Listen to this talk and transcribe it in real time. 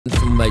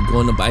like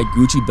going to buy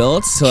Gucci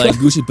belts. So like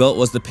Gucci belt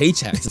was the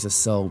paycheck to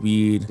sell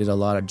weed. Did a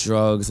lot of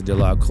drugs. I did a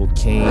lot of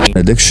cocaine.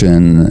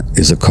 Addiction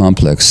is a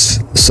complex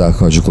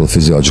psychological,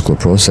 physiological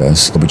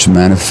process which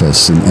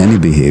manifests in any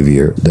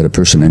behavior that a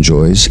person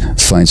enjoys,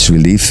 finds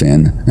relief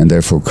in, and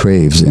therefore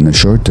craves in the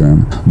short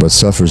term, but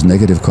suffers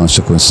negative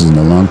consequences in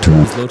the long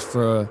term. I looked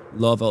for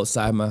love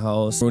outside my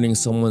house, ruining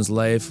someone's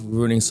life,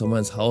 ruining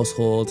someone's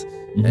household,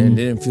 and it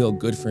didn't feel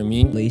good for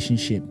me.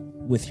 Relationship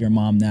with your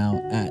mom now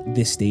at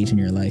this stage in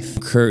your life?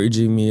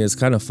 Encouraging me is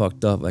kind of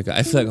fucked up. Like,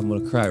 I feel like I'm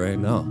gonna cry right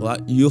now.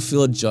 You'll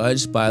feel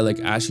judged by like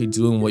actually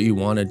doing what you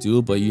want to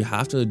do, but you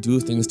have to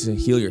do things to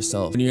heal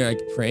yourself. When you're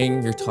like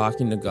praying, you're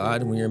talking to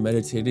God. When you're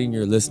meditating,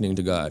 you're listening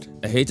to God.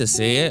 I hate to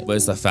say it, but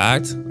it's a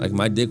fact. Like,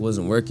 my dick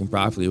wasn't working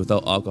properly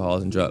without alcohol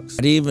and drugs.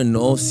 I didn't even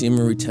know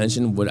semen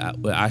retention would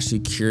actually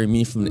cure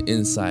me from the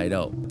inside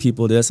out.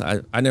 People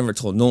I never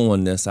told no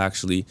one this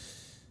actually.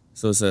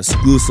 So it's an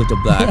exclusive to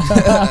Black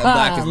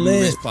is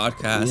Rich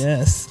podcast.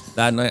 Yes.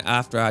 That night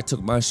after I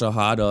took my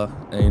shahada,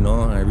 and, you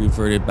know, I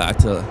reverted back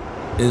to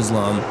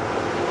Islam.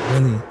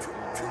 Really?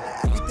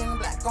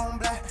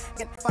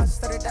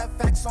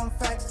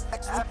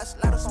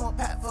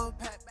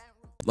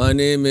 My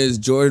name is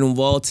Jordan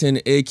Walton,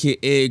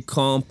 aka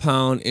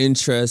Compound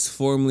Interest,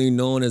 formerly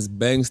known as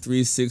Banks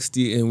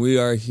 360, and we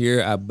are here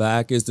at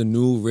Back is the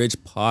New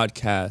Rich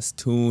podcast.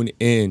 Tune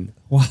in.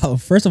 Wow.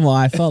 First of all,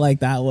 I felt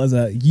like that was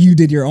you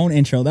did your own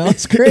intro. That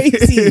was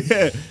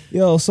crazy.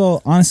 Yo,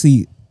 so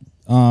honestly,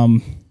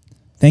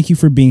 thank you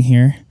for being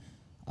here.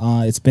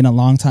 It's been a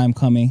long time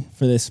coming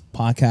for this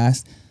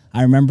podcast.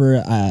 I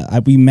remember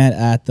we met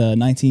at the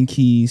 19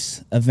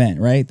 Keys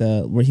event, right?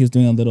 Where he was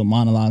doing a little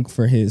monologue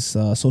for his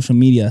social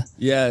media.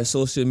 Yeah,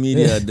 social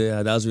media.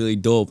 Yeah, that was really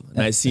dope.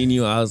 And I seen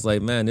you. I was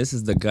like, man, this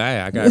is the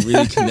guy. I got to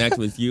really connect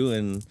with you,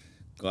 and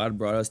God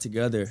brought us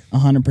together.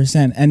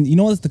 100%. And you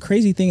know what the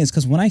crazy thing is?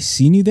 Because when I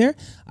seen you there,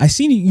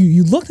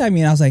 you looked at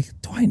me and I was like,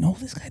 do I know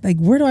this guy? Like,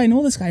 where do I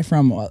know this guy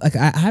from? Like,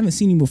 I haven't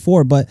seen you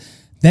before, but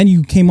then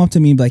you came up to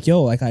me like,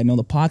 yo, like, I know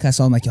the podcast.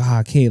 So I'm like,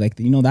 okay, like,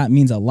 you know, that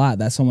means a lot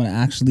that someone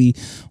actually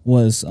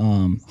was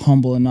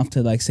humble enough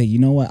to like say, you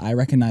know what, I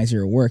recognize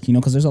your work, you know,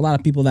 because there's a lot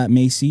of people that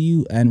may see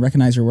you and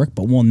recognize your work,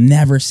 but will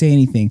never say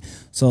anything.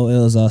 So it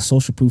was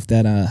social proof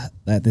that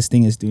that this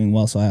thing is doing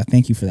well. So I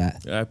thank you for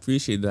that. I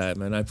appreciate that,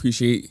 man. I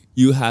appreciate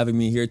you having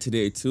me here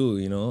today too.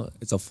 You know,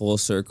 it's a full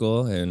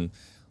circle, and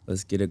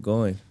let's get it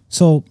going.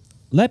 So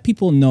let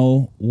people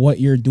know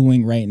what you're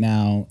doing right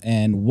now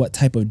and what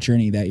type of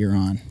journey that you're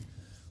on.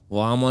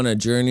 Well, I'm on a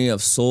journey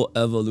of soul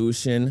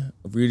evolution,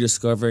 of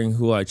rediscovering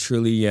who I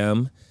truly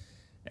am.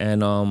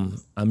 And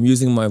I'm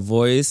using my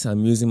voice,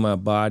 I'm using my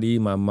body,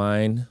 my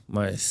mind,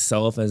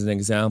 myself as an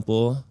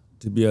example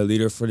to be a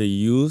leader for the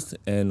youth,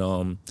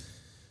 and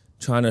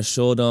trying to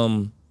show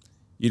them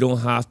you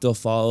don't have to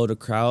follow the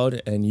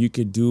crowd, and you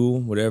could do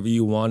whatever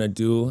you want to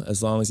do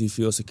as long as you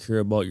feel secure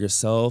about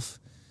yourself.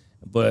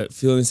 But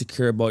feeling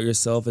secure about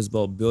yourself is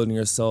about building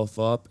yourself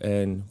up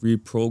and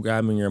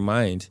reprogramming your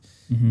mind.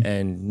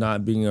 And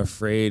not being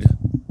afraid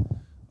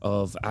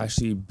of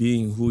actually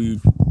being who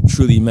you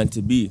truly meant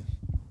to be.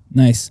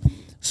 Nice.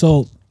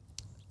 So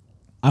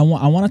I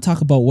want to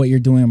talk about what you're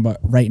doing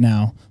right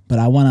now, but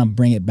I want to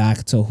bring it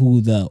back to who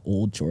the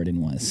old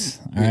Jordan was.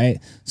 All right.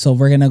 So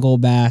we're going to go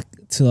back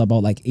to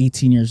about like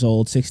 18 years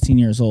old, 16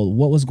 years old.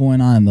 What was going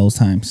on in those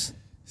times?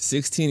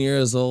 16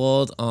 years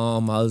old. I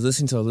was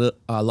listening to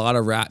a lot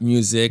of rap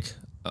music,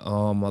 a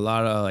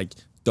lot of like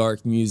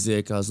dark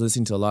music. I was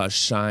listening to a lot of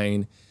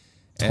Shine.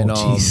 And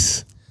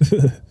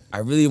I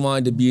really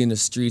wanted to be in the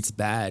streets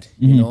bad,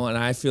 you know, and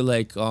I feel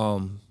like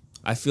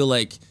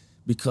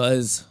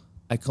because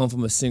I come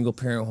from a single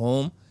parent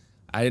home,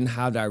 I didn't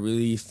have that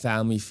really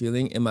family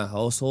feeling in my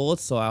household.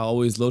 So I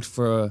always looked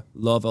for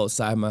love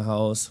outside my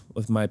house,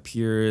 with my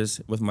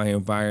peers, with my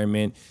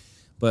environment.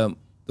 But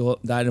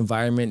that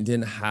environment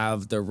didn't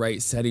have the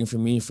right setting for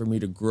me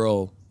to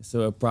grow.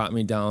 So it brought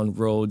me down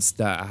roads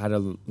that I had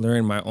to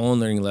learn my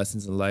own learning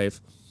lessons in life.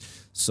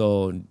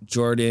 So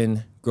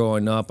Jordan,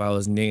 growing up, I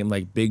was named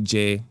like Big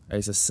J. I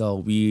used to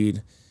sell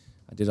weed.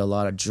 I did a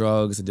lot of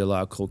drugs. I did a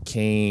lot of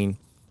cocaine.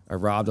 I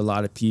robbed a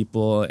lot of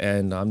people.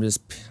 And I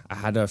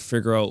had to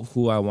figure out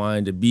who I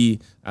wanted to be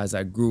as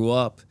I grew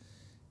up.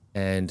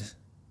 And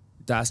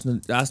that's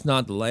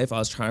not the life I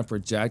was trying to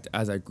project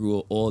as I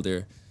grew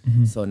older.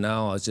 So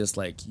now I was just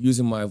like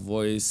using my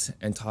voice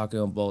and talking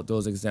about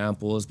those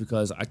examples,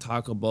 because I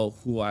talk about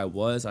who I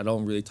was. I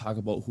don't really talk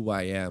about who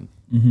I am.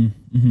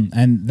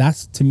 And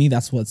to me,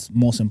 that's what's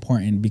most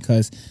important,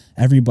 because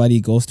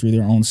everybody goes through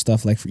their own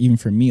stuff. Like even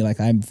for me,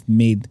 like I've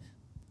made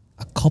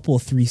a couple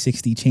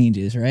 360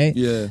 changes, right?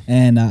 Yeah.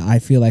 And I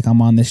feel like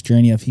I'm on this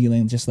journey of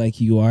healing just like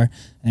you are.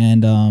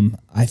 And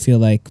I feel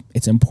like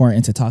it's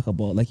important to talk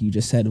about, like you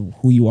just said,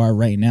 who you are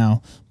right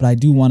now. But I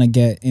do want to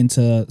get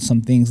into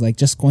some things, like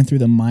just going through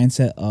the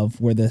mindset of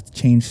where the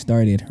change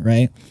started,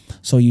 right?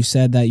 So you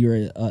said that you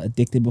were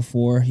addicted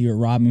before, you were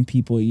robbing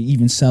people, you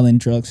even selling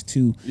drugs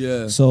too.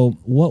 Yeah. So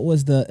what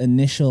was the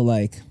initial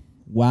like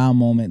wow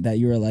moment that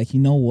you were like,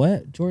 you know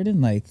what, Jordan,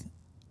 like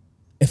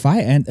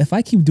if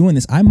I keep doing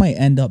this, I might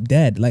end up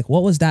dead. Like,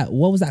 what was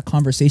that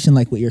conversation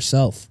like with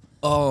yourself?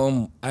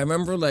 I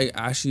remember like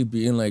actually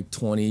being like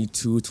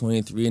 22,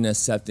 23 and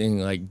accepting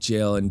like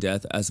jail and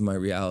death as my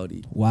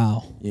reality.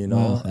 Wow. You know,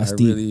 wow, that's I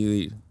deep.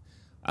 really,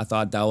 I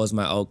thought that was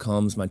my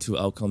outcomes, my two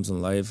outcomes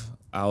in life.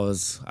 I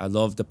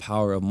loved the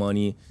power of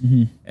money,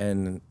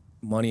 and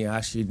money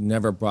actually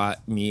never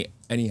brought me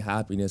any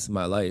happiness in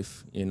my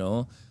life, you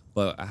know.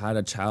 But I had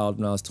a child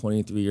when I was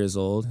 23 years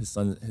old.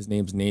 His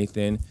name's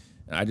Nathan.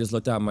 And I just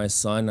looked at my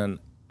son and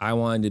I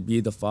wanted to be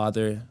the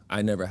father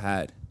I never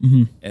had.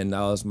 And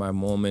that was my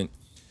moment.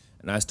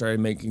 And I started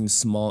making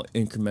small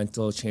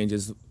incremental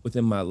changes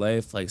within my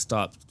life. Like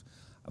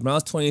when I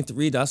was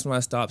 23, that's when I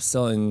stopped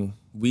selling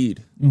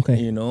weed. Okay.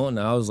 You know, and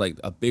I was like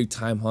a big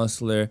time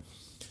hustler.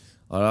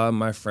 A lot of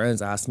my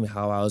friends asked me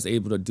how I was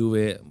able to do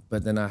it,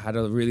 but then I had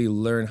to really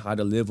learn how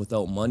to live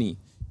without money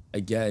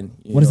again.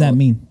 What does that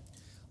mean?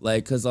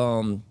 Like, cause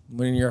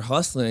when you're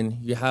hustling,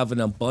 you have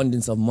an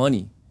abundance of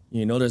money.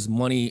 You know, there's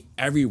money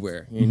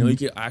everywhere. You know, you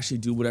can actually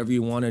do whatever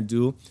you want to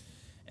do.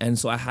 And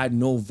so I had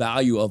no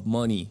value of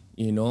money,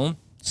 you know?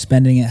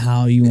 Spending it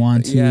how you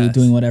want to, Yes.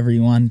 doing whatever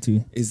you want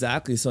to.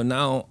 Exactly. So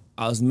now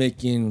I was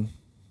making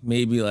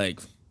maybe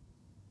like,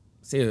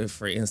 say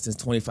for instance,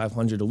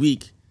 $2,500 a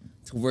week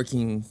to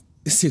working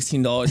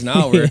 $16 an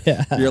hour.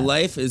 Yeah. Your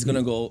life is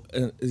gonna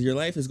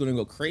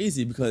go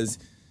crazy because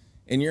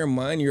in your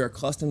mind you're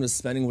accustomed to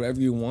spending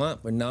whatever you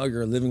want, but now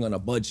you're living on a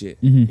budget.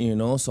 You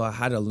know, so I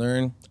had to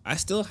learn. I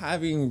still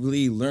haven't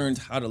really learned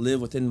how to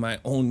live within my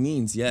own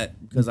means yet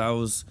because I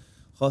was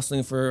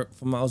hustling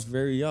from I was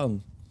very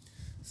young.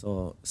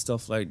 So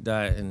stuff like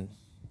that, and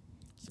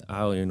I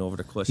don't even know over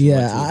the question.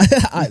 Yeah,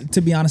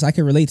 to be honest, I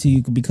can relate to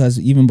you because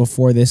even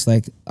before this,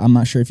 like, I'm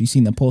not sure if you've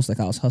seen the post, like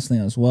I was hustling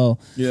as well.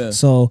 Yeah.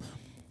 So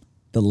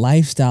the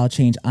lifestyle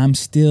change, I'm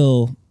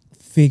still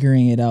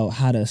figuring it out,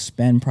 how to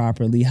spend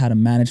properly, how to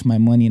manage my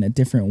money in a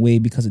different way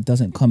because it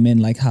doesn't come in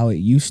like how it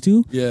used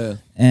to. Yeah.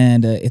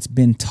 And it's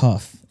been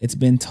tough. It's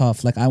been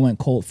tough. Like I went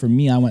cold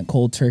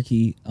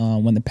turkey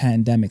when the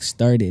pandemic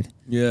started.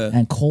 Yeah.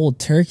 And cold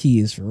turkey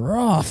is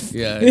rough.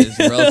 Yeah, it's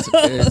rough.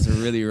 It's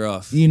really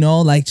rough. You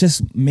know, like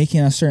just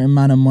making a certain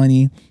amount of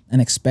money and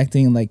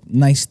expecting like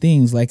nice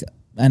things. Like,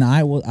 and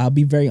I'll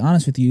be very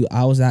honest with you.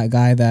 I was that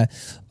guy that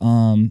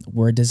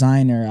were a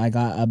designer. I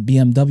got a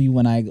BMW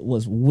when I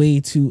was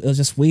it was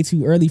just way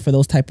too early for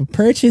those type of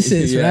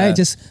purchases, Yeah. right?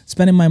 Just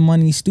spending my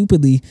money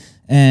stupidly.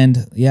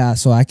 And yeah,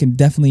 so I can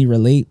definitely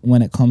relate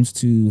when it comes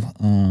to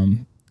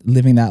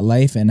living that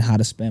life and how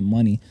to spend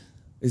money.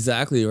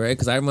 Exactly, right?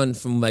 Because I went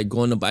from like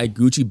going to buy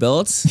Gucci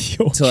belts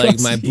Yo, to like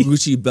trust my me.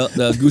 Gucci belt.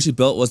 The Gucci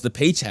belt was the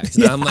paychecks.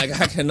 And I'm like,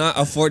 I cannot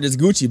afford this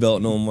Gucci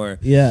belt no more.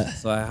 Yeah.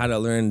 So I had to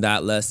learn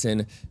that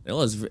lesson. It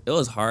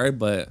was hard,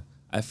 but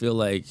I feel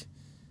like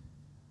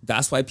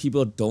that's why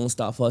people don't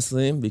stop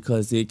hustling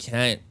because they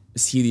can't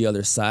see the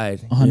other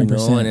side. 100%. You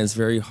know? And it's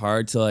very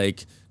hard to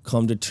like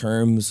come to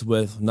terms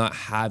with not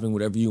having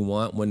whatever you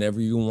want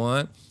whenever you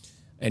want.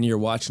 And you're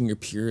watching your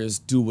peers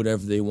do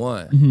whatever they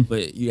want.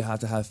 But you have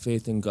to have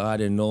faith in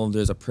God and know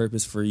there's a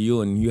purpose for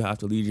you, and you have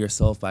to lead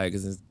yourself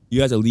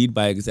you have to lead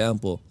by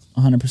example.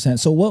 100%.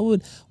 So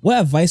what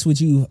advice would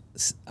you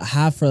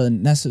have for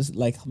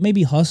like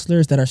maybe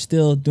hustlers that are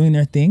still doing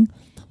their thing,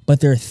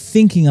 but they're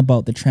thinking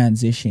about the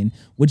transition?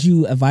 Would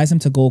you advise them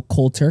to go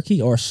cold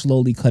turkey or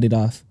slowly cut it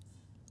off?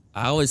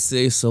 I would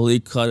say slowly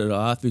cut it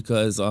off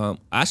because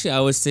actually I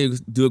would say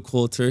do a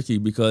cold turkey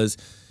because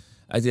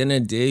at the end of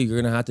the day,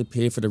 you're gonna have to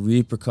pay for the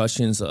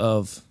repercussions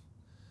of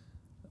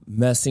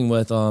messing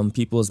with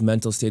people's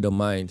mental state of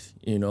mind,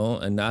 you know,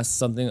 and that's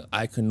something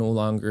I can no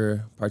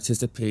longer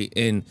participate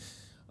in.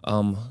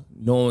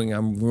 Knowing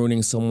I'm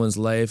ruining someone's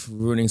life,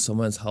 ruining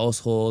someone's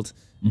household,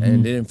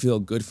 and it didn't feel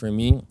good for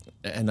me.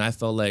 And I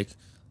felt like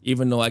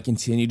even though I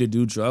continue to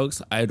do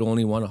drugs, I'd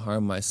only want to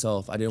harm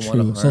myself. I didn't want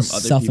to harm other people.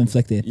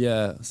 Self-inflicted.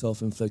 Yeah,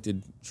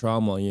 self-inflicted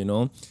trauma, you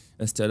know.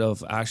 Instead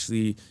of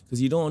actually,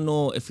 because you don't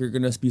know if you're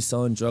gonna be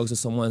selling drugs to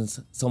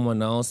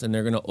someone else and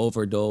they're gonna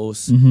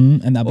overdose,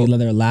 And that'll be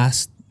their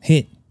last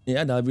hit.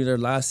 Yeah, that'll be their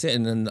last hit,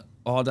 and then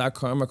all that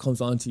karma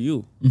comes onto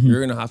you.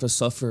 You're gonna have to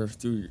suffer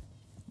through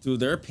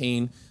their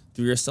pain,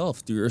 through yourself,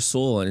 through your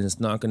soul, and it's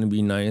not gonna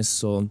be nice.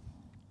 So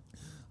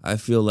I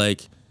feel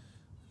like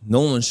no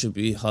one should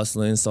be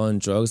hustling, selling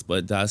drugs,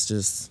 but that's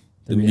just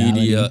the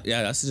media.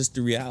 Yeah, that's just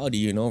the reality.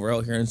 You know, we're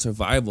out here in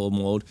survival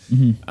mode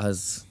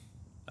as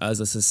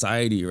a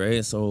society,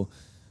 right? So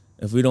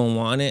if we don't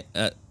want it,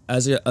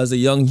 as a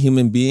young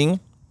human being,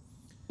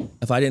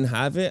 if I didn't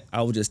have it,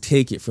 I would just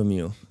take it from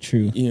you.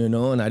 True. You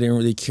know, and I didn't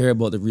really care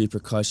about the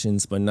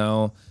repercussions, but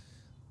now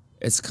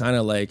it's kind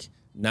of like,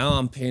 now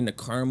I'm paying the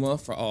karma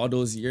for all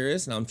those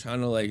years, and I'm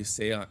trying to like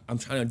say, I'm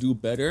trying to do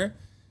better,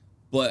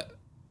 but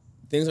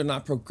things are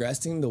not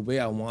progressing the way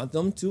I want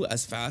them to,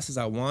 as fast as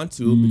I want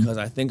to, because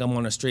I think I'm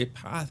on a straight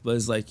path. But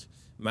it's like,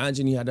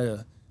 imagine you had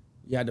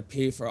to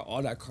pay for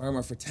all that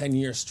karma for 10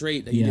 years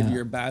straight that you did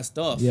your bad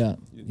stuff. Yeah.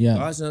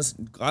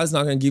 God's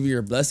not going to give you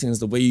your blessings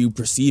the way you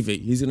perceive it.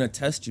 He's going to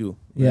test you.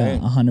 Yeah,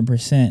 right?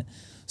 100%.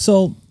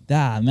 So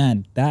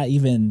man, that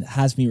even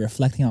has me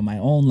reflecting on my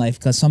own life,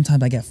 because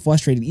sometimes I get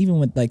frustrated, even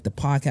with like the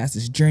podcast,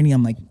 this journey.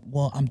 I'm like,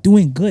 well, I'm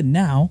doing good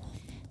now.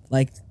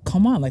 Like,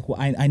 come on, like, well,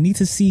 I need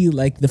to see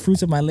like the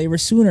fruits of my labor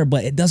sooner,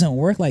 but it doesn't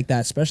work like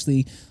that,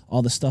 especially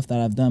all the stuff that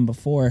I've done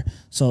before.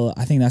 So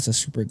I think that's a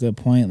super good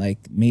point. Like,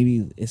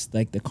 maybe it's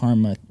like the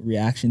karma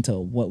reaction to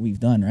what we've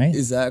done, right?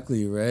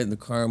 Exactly, right? The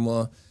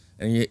karma.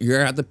 And you're going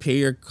to have to pay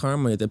your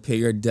karma. You have to pay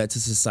your debt to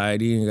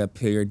society, and you got to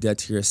pay your debt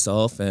to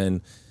yourself.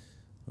 And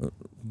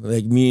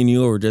like me and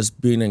you are just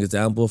being an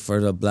example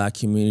for the Black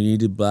community,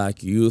 the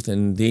Black youth,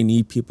 and they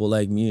need people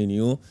like me and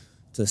you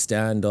to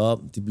stand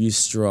up, to be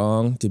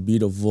strong, to be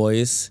the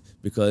voice,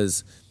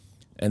 because,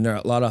 and there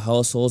are a lot of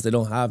households, they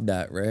don't have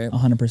that, right?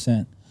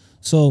 100%.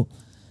 So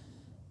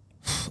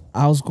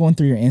I was going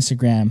through your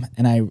Instagram,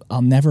 and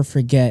I'll never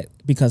forget,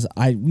 because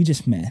we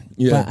just met,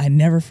 but I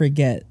never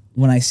forget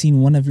when I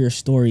seen one of your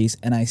stories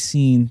and I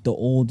seen the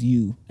old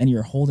you and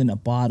you're holding a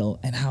bottle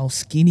and how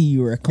skinny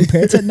you were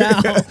compared to now.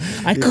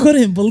 I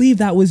couldn't believe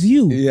that was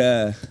you.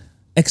 Yeah.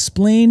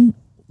 Explain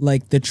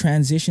like the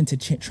transition to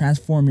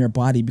transform your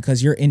body,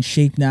 because you're in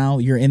shape now.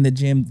 You're in the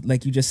gym,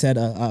 like you just said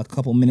a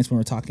couple minutes when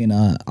we were talking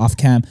off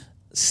cam,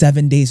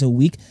 7 days a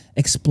week.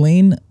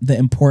 Explain the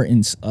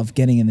importance of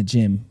getting in the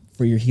gym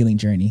for your healing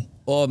journey.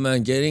 Oh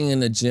man, getting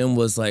in the gym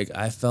was like,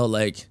 I felt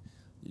like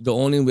the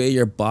only way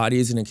your body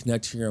is going to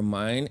connect to your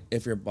mind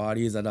if your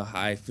body is at a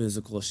high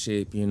physical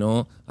shape, you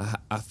know,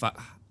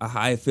 a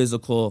high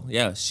physical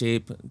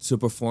shape to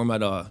perform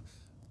at a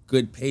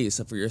good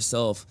pace for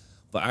yourself.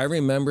 But I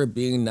remember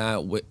being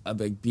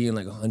being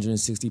like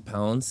 160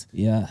 pounds.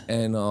 Yeah.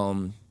 And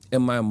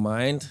in my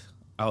mind,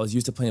 I was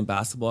used to playing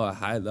basketball at a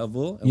high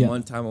level. And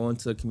one time I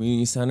went to a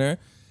community center.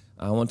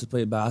 I went to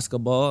play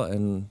basketball,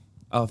 and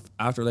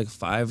after like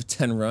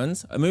 10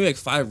 runs, maybe like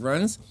 5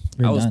 runs,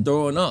 I was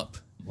throwing up.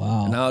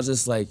 Wow. And I was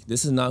just like,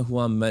 this is not who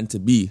I'm meant to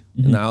be.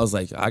 And I was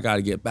like, I got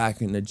to get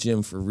back in the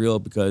gym for real,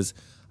 because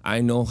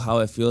I know how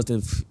it feels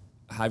to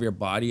have your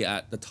body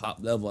at the top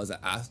level as an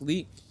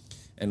athlete.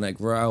 And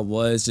like where I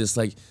was, just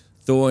like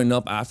throwing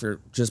up after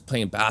just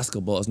playing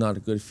basketball is not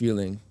a good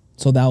feeling.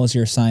 So that was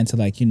your sign to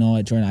like, you know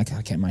what, Jordan, I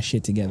gotta get my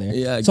shit together.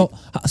 Yeah. So,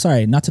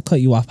 sorry, not to cut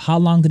you off. How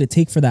long did it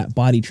take for that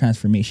body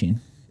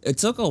transformation? It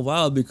took a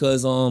while,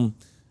 because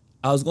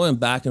I was going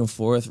back and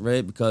forth,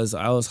 right? Because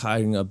I was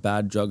hiding a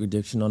bad drug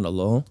addiction on the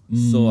low.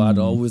 So I'd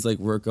always like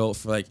work out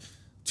for like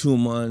 2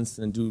 months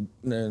and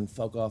then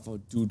fuck off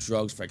and do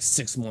drugs for like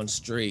 6 months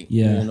straight.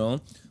 Yeah. You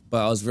know?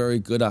 But I was very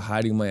good at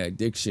hiding my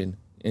addiction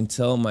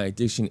until my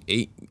addiction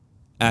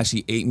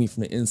actually ate me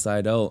from the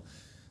inside out,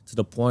 to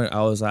the point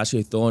I was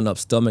actually throwing up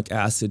stomach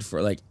acid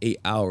for like 8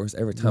 hours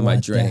every time I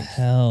drank. What the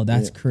hell?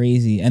 That's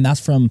crazy. And that's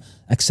from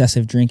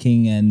excessive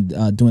drinking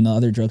and doing the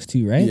other drugs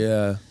too, right?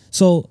 Yeah.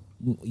 So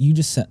you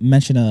just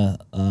mentioned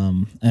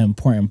an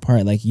important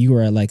part, like you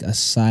were like a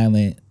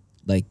silent,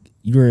 like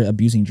you were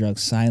abusing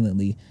drugs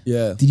silently.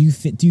 Yeah. Do you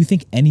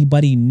think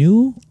anybody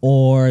knew,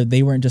 or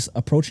they weren't just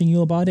approaching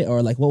you about it,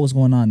 or like what was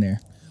going on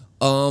there?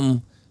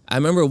 I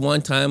remember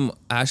one time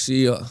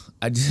actually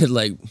I did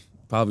like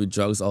probably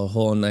drugs all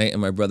whole night, and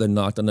my brother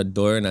knocked on the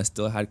door, and I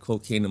still had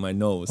cocaine in my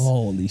nose.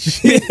 Holy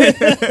shit.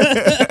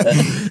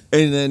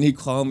 And then he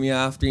called me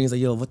after, and he's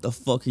like, yo, what the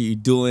fuck are you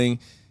doing?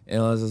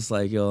 And I was just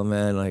like, yo,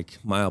 man, like,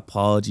 my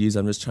apologies.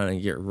 I'm just trying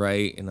to get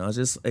right. And I was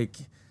just like,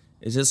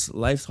 it's just,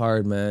 life's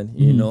hard, man,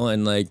 you know?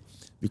 And like,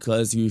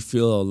 because you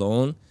feel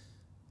alone,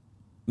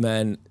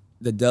 man,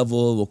 the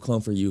devil will come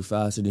for you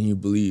faster than you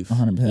believe.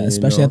 100%,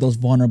 especially at those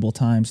vulnerable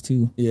times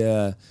too.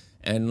 Yeah.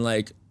 And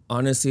like,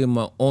 honestly,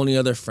 my only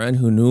other friend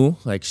who knew,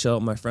 like, shout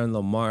out my friend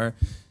Lamar,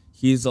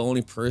 he's the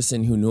only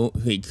person who knew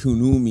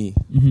me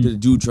to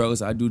do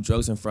drugs. I do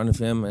drugs in front of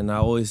him, and I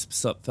always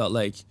felt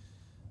like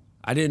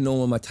I didn't know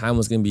when my time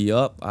was gonna be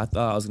up. I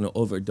thought I was gonna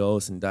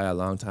overdose and die a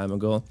long time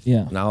ago.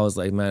 Yeah. And I was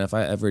like, man, if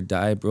I ever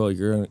die, bro,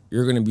 you're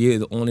gonna be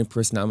the only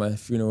person at my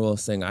funeral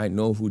saying I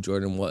know who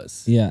Jordan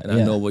was. Yeah. And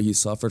I know what he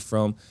suffered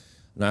from.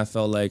 And I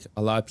felt like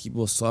a lot of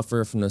people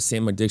suffer from the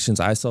same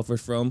addictions I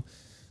suffered from.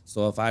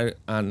 So if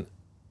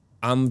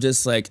I'm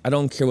just like, I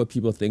don't care what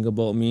people think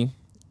about me,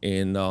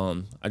 and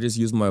I just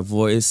use my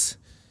voice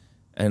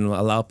and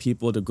allow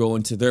people to grow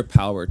into their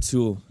power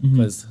too,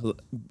 because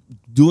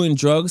doing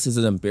drugs is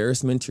an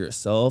embarrassment to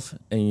yourself,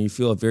 and you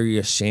feel very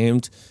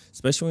ashamed,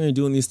 especially when you're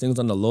doing these things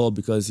on the low,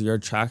 because you're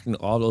attracting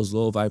all those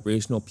low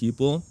vibrational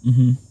people,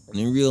 and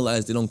you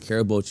realize they don't care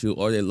about you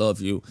or they love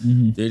you.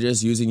 They're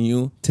just using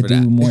you to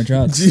do more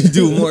drugs. To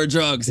do more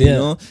drugs, you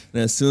know?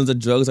 And as soon as the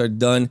drugs are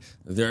done,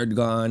 they're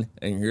gone,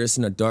 and you're just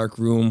in a dark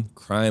room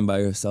crying by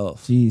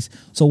yourself. Jeez.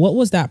 So what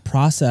was that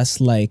process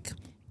like,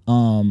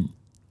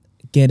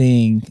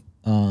 getting...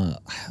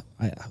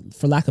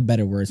 for lack of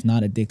better words,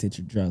 not addicted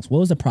to drugs? What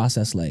was the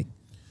process like?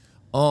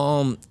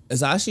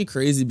 It's actually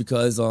crazy,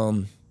 because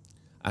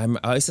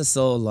I used to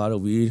sell a lot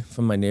of weed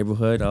from my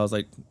neighborhood. I was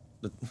like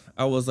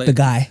the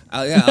guy.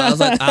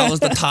 I was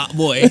the top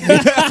boy.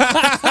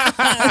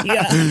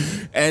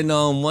 And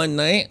one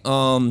night,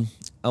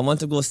 I went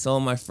to go sell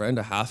my friend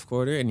a half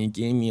quarter, and he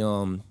gave me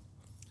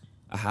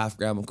a half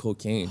gram of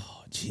cocaine.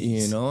 Oh,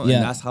 You know, Yeah.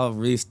 and that's how it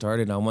really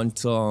started. I went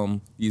to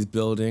these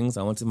buildings.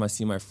 I went to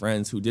see my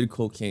friends who did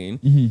cocaine.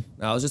 And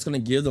I was just gonna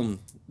give them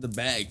the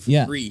bag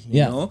for free,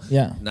 you know?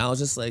 Yeah. And I was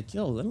just like,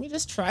 yo, let me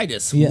just try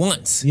this Yeah.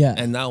 once. Yeah.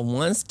 And that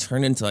once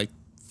turned into like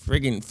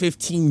friggin'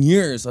 15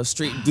 years of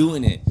straight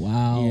doing it.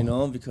 Wow. You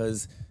know,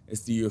 because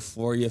it's the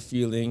euphoria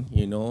feeling,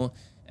 you know?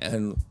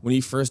 And when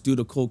you first do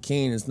the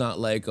cocaine, it's not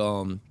like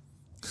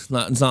it's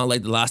not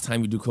like the last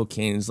time you do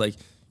cocaine. It's like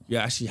you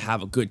actually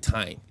have a good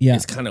time. Yeah.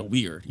 It's kind of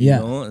weird, you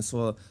know? And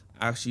so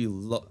I actually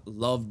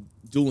love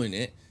doing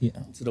it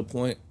to the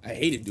point I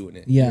hated doing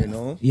it, you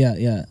know?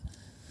 Yeah.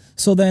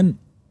 So then,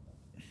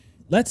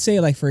 let's say,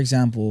 like, for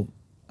example,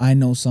 I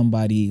know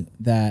somebody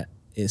that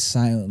is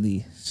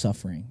silently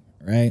suffering,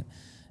 right?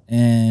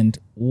 And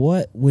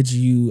what would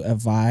you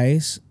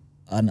advise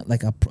on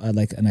like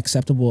an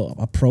acceptable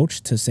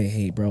approach to say,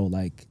 hey, bro,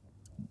 like,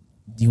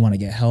 do you want to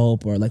get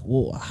help? Or like,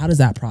 well, how does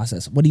that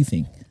process? What do you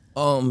think?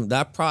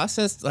 That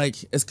process, like,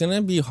 it's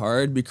gonna be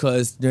hard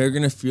because they're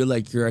gonna feel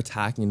like you're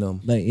attacking them,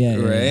 Like,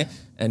 right?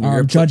 And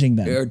you're judging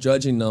them. You're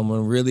judging them,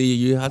 when really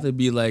you have to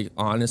be like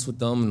honest with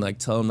them and like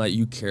tell them that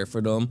you care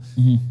for them,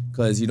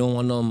 because you don't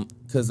want them,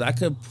 because that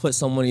could put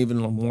someone even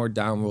more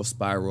downward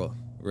spiral,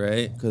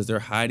 right? Because they're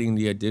hiding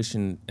the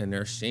addiction and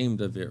they're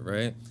ashamed of it,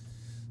 right?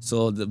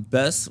 So the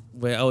best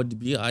way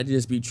I'd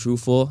just be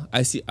truthful.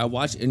 I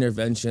watch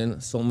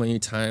Intervention so many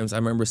times. I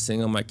remember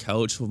sitting on my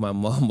couch with my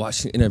mom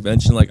watching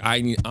Intervention. Like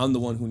I'm the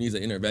one who needs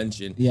an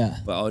intervention. Yeah.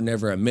 But I'll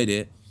never admit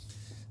it.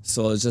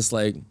 So it's just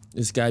like,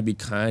 this guy, be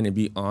kind and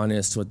be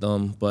honest with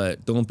them,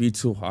 but don't be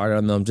too hard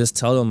on them. Just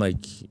tell them,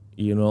 like,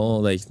 you know,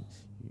 like,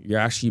 you're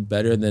actually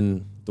better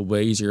than the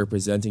ways you're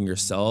presenting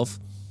yourself,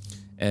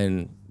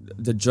 and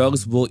the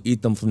drugs will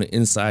eat them from the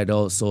inside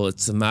out. So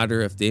it's a matter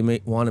if they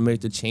want to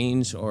make the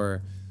change,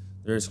 or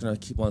they're just gonna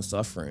keep on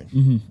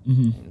suffering.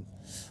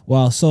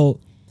 Well, so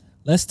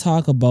let's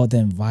talk about the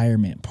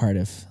environment part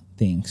of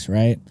things,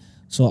 right?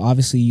 So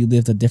obviously you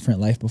lived a different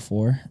life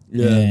before,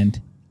 and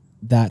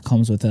that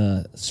comes with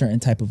a certain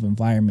type of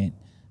environment.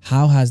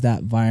 How has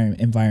that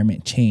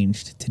environment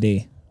changed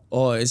today?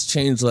 Oh, it's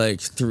changed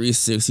like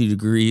 360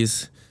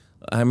 degrees.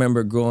 I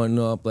remember growing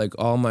up, like,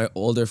 all my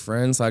older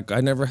friends, like,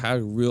 I never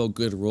had real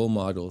good role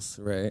models,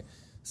 right?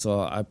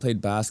 So I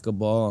played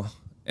basketball.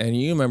 And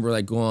you remember,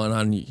 like, going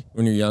on,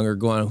 when you're younger,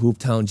 going on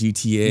Hooptown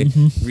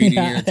GTA,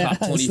 reading your top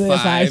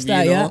 25, you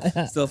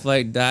know, stuff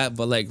like that.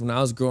 But, like, when I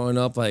was growing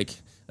up, like,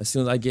 as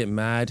soon as I get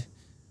mad,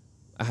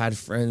 I had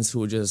friends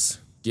who would just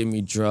give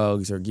me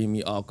drugs or give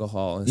me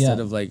alcohol instead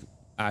of, like,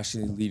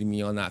 actually leading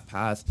me on that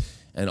path.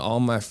 And all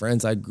my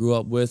friends I grew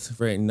up with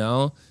right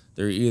now,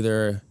 they're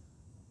either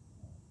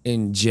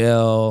in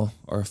jail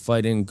or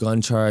fighting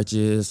gun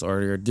charges,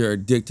 or they're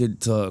addicted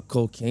to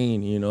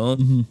cocaine, you know,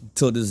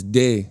 till this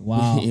day.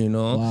 Wow. You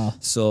know? Wow.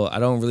 So I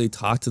don't really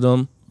talk to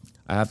them.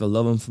 I have to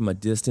love them from a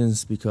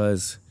distance,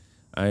 because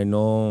I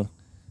know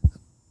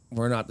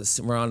we're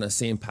on the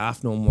same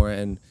path no more.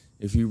 And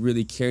if you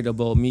really cared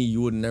about me,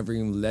 you would never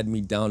even led me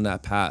down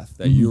that path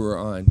that you were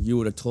on. You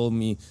would have told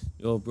me,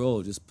 yo,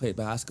 bro, just play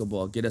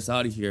basketball, get us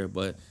out of here.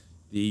 But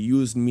they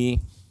used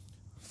me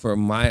for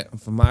my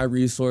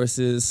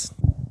resources.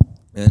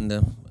 And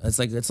it's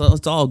like, it's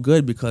all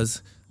good,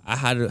 because I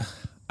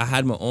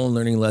had my own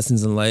learning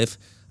lessons in life.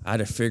 I had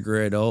to figure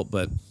it out,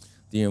 but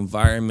the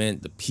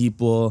environment, the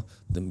people,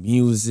 the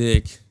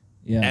music,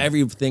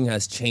 everything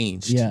has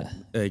changed. Yeah.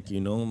 Like,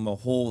 you know, my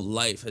whole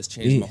life has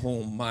changed, my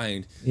whole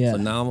mind. Yeah. So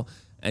now,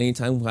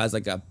 anyone who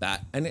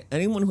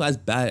has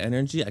bad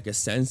energy, I can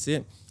sense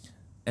it.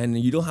 And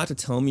you don't have to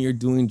tell me you're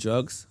doing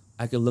drugs.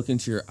 I can look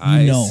into your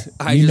eyes.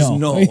 I just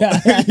know. You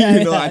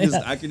know,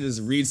 I can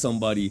just read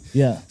somebody.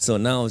 Yeah. So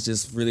now it's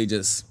just really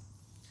just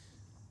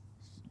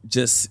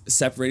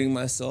separating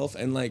myself.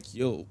 And like,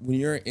 yo, when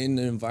you're in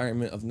an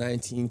environment of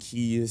 19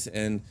 keys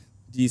and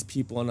these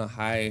people on a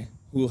high,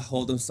 who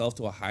hold themselves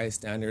to a high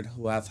standard,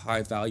 who have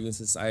high value in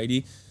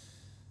society,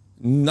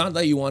 not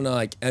that you want to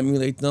like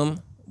emulate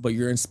them, but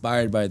you're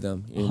inspired by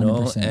them, you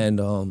 100%.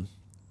 Know? And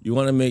you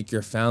want to make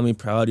your family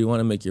proud. You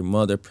want to make your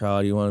mother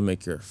proud. You want to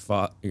make your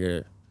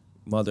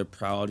mother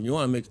proud. I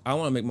want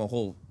to make my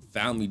whole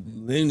family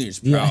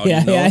lineage proud.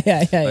 You know?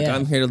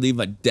 I'm here to leave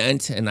a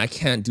dent, and I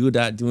can't do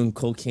that doing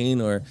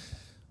cocaine or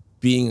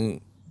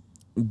being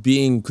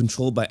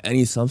controlled by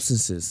any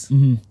substances.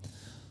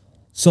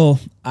 So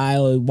I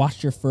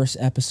watched your first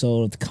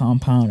episode of the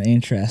Compound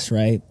Interest,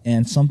 right?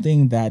 And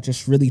something that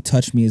just really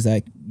touched me is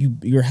that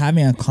you're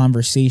having a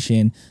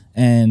conversation,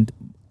 and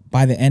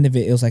by the end of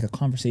it, it was like a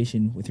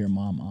conversation with your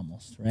mom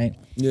almost, right?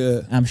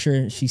 Yeah. I'm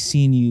sure she's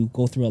seen you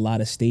go through a lot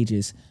of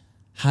stages.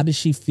 How does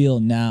she feel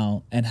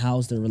now, and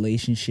how's the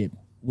relationship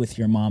with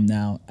your mom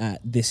now at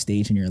this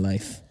stage in your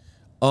life?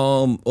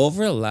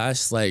 Over the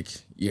last like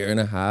year and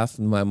a half,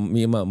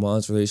 me and my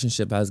mom's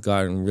relationship has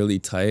gotten really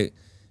tight,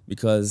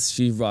 because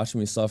she watched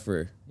me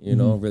suffer, you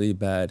know, really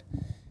bad.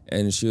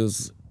 And she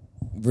was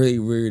really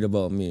worried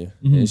about me.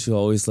 And she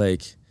always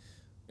like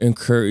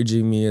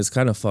encouraging me. It's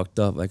kind of fucked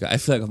up. Like, I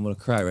feel like I'm gonna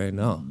cry right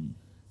now.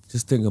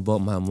 Just think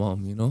about my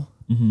mom, you know?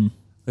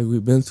 Like,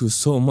 we've been through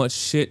so much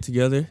shit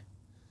together.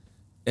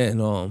 And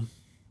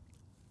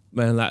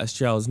man, last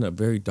year I was in a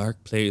very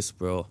dark place,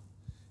 bro.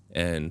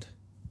 And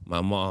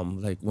my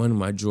mom, like, one of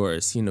my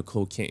drawers, seen the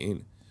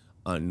cocaine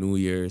on New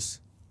Year's,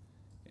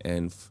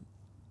 and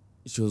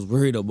she was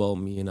worried about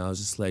me, and I was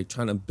just like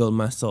trying to build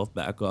myself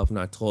back up. And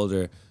I told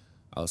her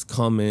I was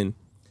coming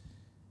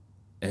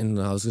and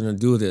I was gonna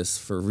do this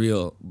for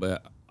real,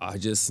 but I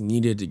just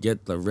needed to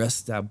get the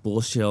rest of that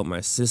bullshit out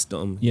my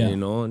system, you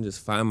know, and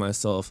just find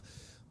myself.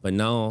 But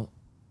now,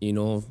 you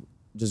know,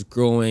 just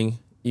growing,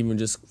 even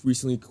just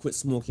recently quit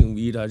smoking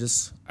weed, I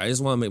just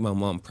want to make my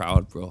mom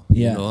proud, bro.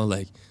 You know,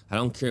 like, I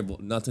don't care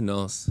about nothing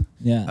else.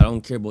 I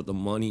don't care about the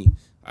money.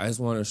 I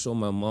just want to show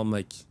my mom,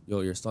 like,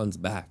 yo, your son's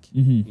back,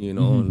 you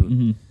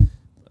know,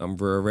 and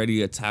we're ready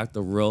to attack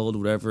the world,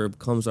 whatever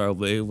comes our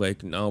way.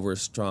 Like, now we're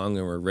strong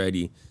and we're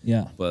ready.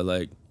 But,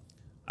 like,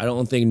 I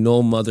don't think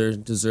no mother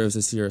deserves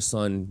to see her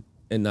son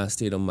in that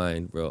state of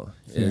mind, bro.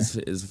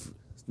 It's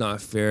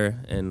not fair.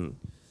 And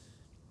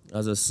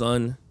as a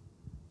son,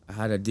 I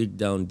had to dig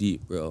down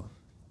deep, bro.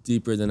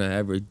 Deeper than I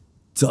ever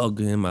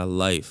dug in my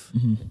life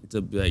to,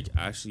 like,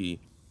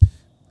 actually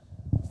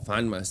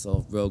find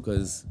myself, bro,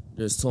 because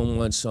there's so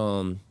much,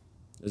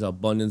 there's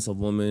abundance of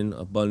women,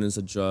 abundance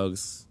of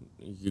drugs.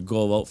 You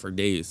go out for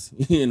days,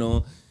 you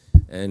know,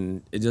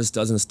 and it just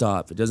doesn't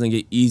stop. It doesn't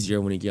get easier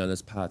when you get on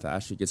this path. It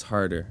actually gets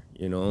harder,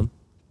 you know,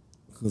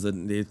 because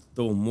they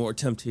throw more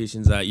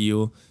temptations at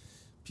you.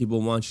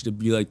 People want you to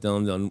be like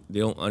them. They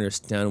don't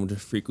understand what the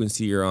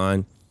frequency you're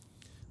on.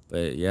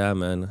 But yeah,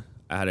 man,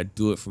 I had to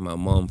do it for my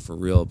mom, for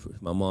real.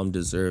 My mom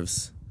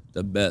deserves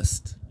the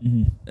best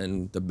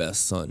and the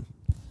best son.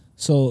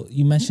 So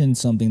you mentioned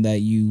something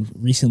that you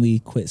recently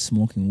quit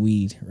smoking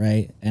weed,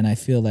 right? And I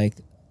feel like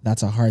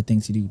that's a hard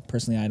thing to do.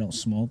 Personally, I don't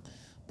smoke,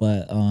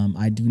 but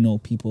I do know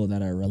people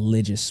that are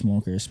religious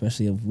smokers,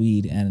 especially of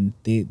weed, and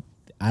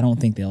I don't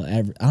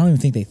even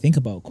think they think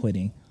about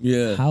quitting.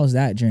 Yeah. How's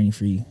that journey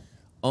for you?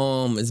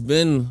 It's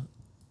been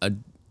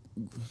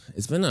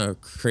a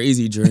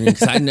crazy journey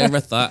because I never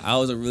thought I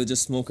was a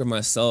religious smoker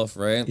myself,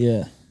 right?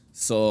 Yeah.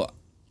 So,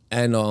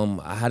 and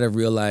I had to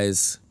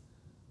realize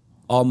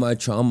all my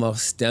trauma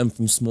stemmed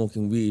from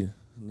smoking weed.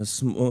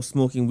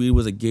 Smoking weed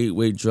was a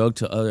gateway drug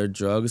to other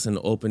drugs and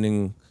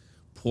opening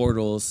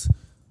portals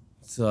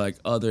to, like,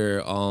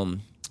 other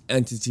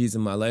entities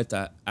in my life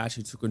that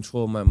actually took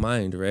control of my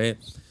mind, right?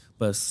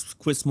 But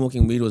quit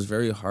smoking weed was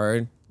very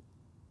hard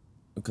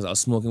because I was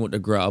smoking with the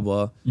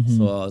grabber.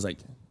 So I was like,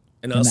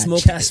 and I was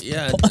smoking, chest.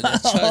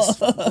 Chest.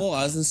 Oh,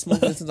 I was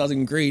smoking since I was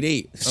in grade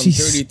 8. I'm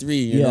 33,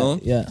 you know?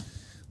 Yeah.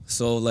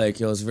 So, like,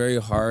 it was very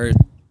hard,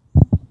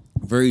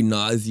 very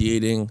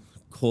nauseating,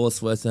 cold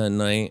sweats at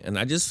night. And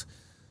I just,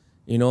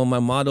 you know, my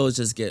motto is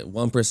just get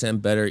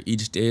 1% better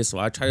each day. So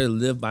I try to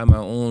live by my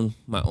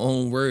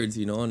own words,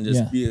 you know, and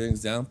just be an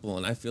example.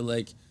 And I feel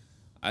like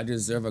I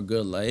deserve a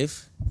good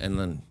life. And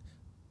then,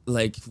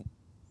 like,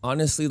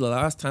 honestly, the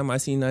last time I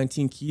seen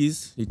 19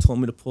 Keys, he told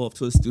me to pull up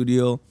to a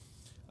studio.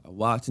 I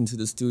walked into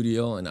the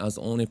studio, and I was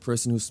the only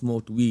person who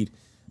smoked weed.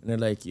 And they're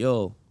like,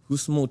 yo, who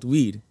smoked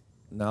weed?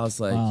 And I was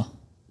like, wow.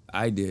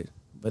 I did.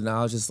 But now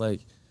I was just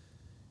like,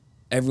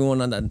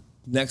 everyone on the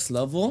next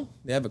level,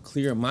 they have a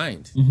clear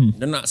mind.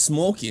 They're not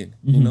smoking.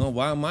 You know,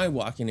 why am I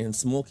walking in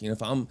smoking?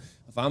 If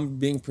I'm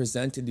being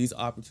presented these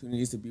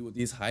opportunities to be with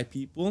these high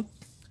people,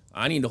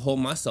 I need to hold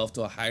myself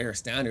to a higher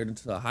standard,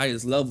 to the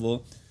highest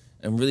level,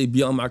 and really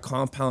be on my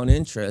compound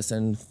interest,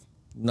 and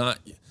not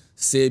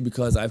say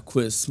because I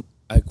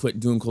quit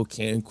doing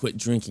cocaine, quit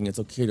drinking, it's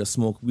okay to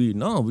smoke weed.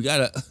 No, we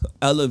gotta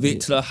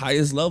elevate to the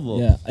highest level.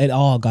 Yeah, it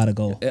all gotta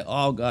go. It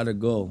all gotta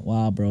go.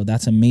 Wow, bro,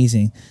 that's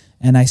amazing.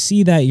 And I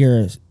see that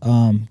you're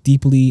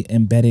deeply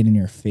embedded in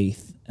your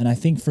faith. And I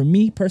think for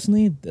me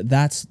personally,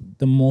 that's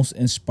the most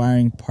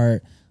inspiring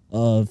part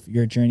of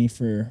your journey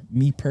for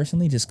me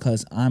personally, just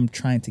because I'm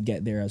trying to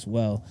get there as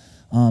well.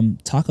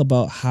 Talk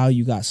about how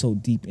you got so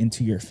deep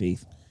into your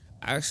faith.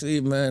 Actually,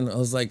 man, it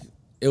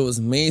was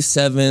May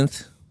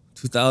 7th,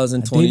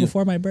 2020. A day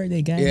before my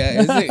birthday, guys.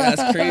 Yeah,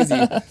 that's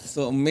crazy.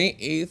 So May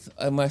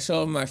 8th, I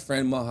showed my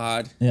friend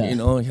Mahad. You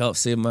know, he helped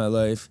save my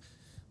life.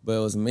 But it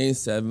was May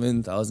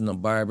 7th. I was in a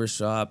barber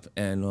shop,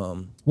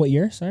 and what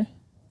year? Sorry.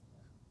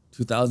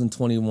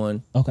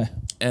 2021. Okay.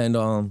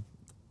 And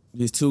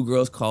these two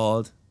girls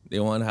called. They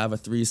wanted to have a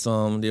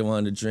threesome. They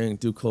wanted to drink,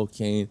 do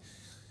cocaine,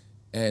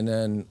 and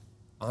then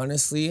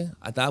honestly,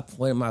 at that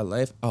point in my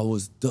life, I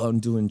was done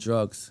doing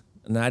drugs,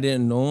 and I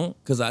didn't know,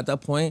 because at that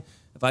point,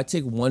 if I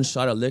take one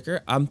shot of liquor,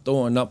 I'm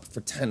throwing up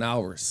for 10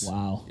 hours.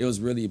 Wow. It was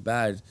really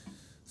bad.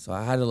 So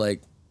I had to,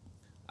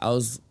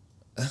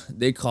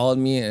 they called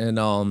me,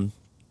 and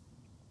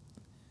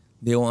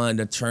they wanted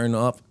to turn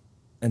up.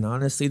 And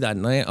honestly, that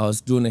night, I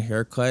was doing a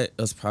haircut.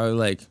 It was probably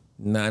like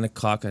 9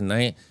 o'clock at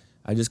night.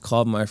 I just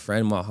called my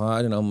friend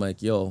Mahad, and I'm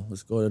like, yo,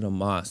 let's go to the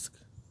mosque.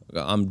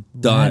 I'm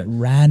done.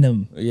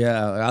 Random.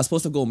 Yeah, I was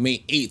supposed to go May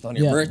 8th on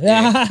your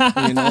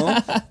birthday, you know?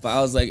 But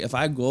I was like, if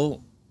I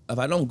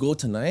don't go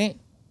tonight,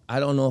 I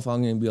don't know if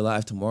I'm going to be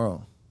alive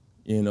tomorrow,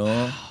 you know?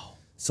 Wow.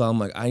 So I'm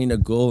like, I need to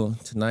go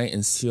tonight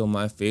and seal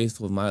my faith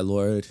with my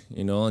Lord,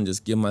 you know, and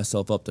just give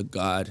myself up to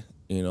God,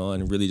 you know,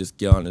 and really just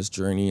get on this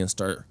journey and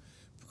start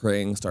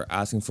praying, start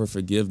asking for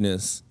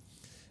forgiveness.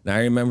 And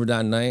I remember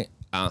that night,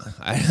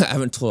 I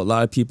haven't told a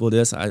lot of people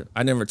this.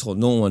 I never told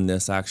no one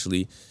this,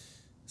 actually.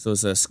 So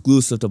it's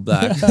exclusive to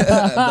Black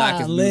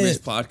is Blue Rich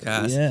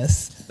podcast.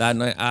 Yes. That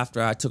night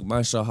after I took my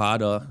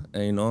Shahada,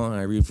 and, you know,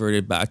 I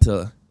reverted back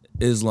to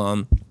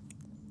Islam,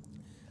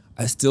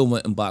 I still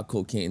went and bought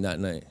cocaine that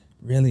night.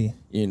 Really?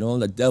 You know,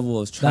 the devil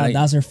was trying.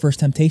 That was her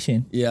first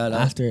temptation. Yeah.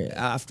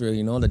 After,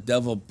 you know, the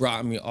devil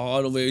brought me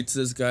all the way to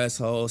this guy's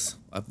house.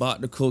 I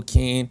bought the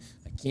cocaine.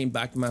 I came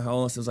back to my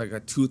house. It was like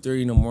at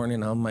 2:30 in the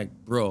morning. I'm like,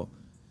 bro,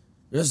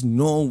 there's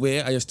no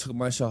way I just took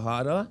my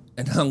Shahada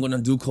and I'm going to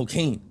do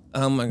cocaine.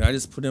 I'm like, I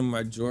just put it in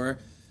my drawer.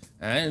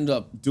 I ended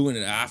up doing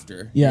it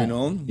after, you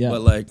know? Yeah.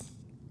 But like,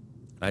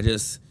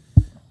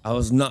 I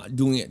was not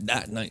doing it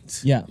that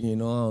night. Yeah. You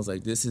know, I was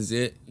like, this is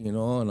it, you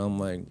know? And I'm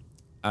like,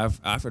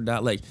 after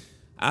that, like,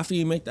 after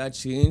you make that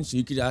change,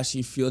 you could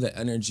actually feel the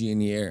energy in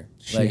the air.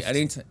 Shift. Like,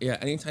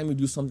 anytime you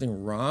do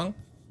something wrong,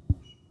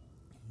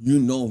 you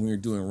know when you're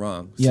doing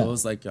wrong. Yeah. So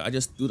it's like, I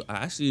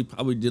actually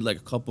probably did like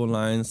a couple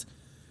lines,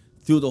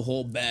 threw the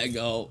whole bag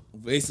out,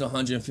 wasted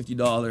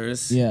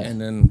 $150. Yeah. And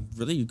then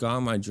really got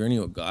on my journey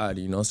with God,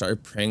 you know,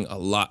 started praying a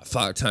lot,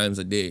 5 times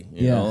a day.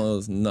 You know, it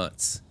was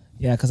nuts.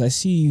 Yeah, because I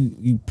see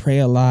you pray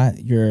a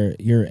lot. You're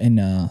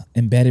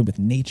embedded with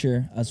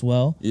nature as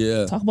well.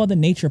 Yeah. Talk about the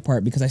nature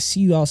part, because I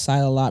see you outside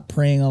a lot,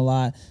 praying a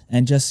lot,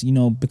 and just, you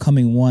know,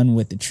 becoming one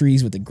with the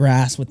trees, with the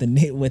grass, with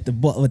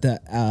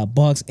the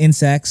bugs,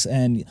 insects,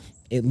 and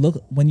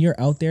when you're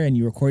out there and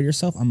you record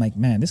yourself, I'm like,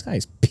 man, this guy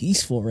is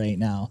peaceful right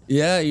now.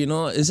 Yeah, you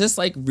know, it's just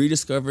like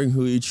rediscovering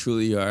who you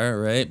truly are,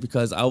 right?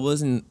 Because I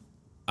was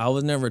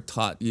never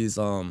taught these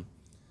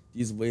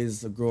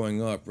ways of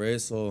growing up,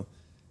 right? So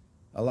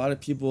a lot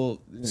of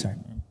people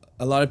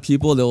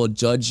they will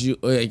judge you,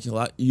 like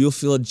you'll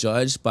feel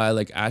judged by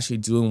like actually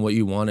doing what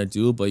you want to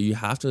do, but you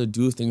have to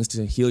do things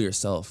to heal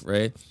yourself,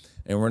 right?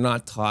 And we're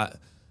not taught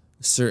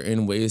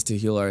certain ways to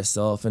heal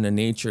ourselves, and the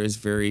nature is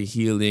very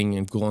healing,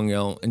 and going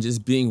out and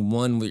just being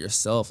one with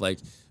yourself, like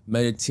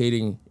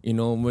meditating. You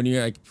know, when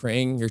you're like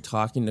praying, you're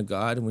talking to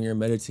God. When you're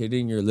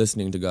meditating, you're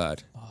listening to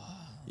God.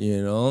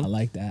 You know, I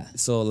like that.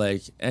 So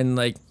like, and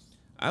like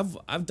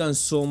I've done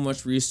so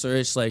much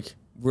research. Like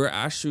we're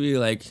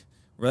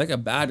like a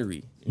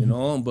battery, you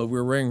know, but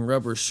we're wearing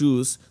rubber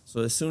shoes. So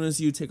as soon as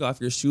you take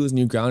off your shoes and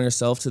you ground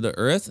yourself to the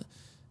earth,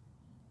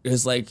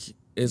 it's like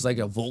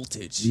a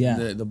voltage.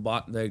 Yeah.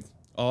 Like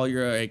all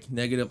your like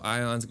negative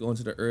ions go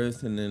into the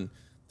earth, and then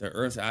the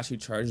earth actually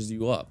charges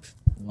you up.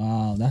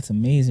 Wow, that's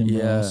amazing, bro.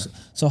 Yeah.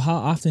 So how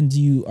often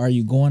are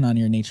you going on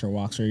your nature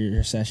walks or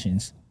your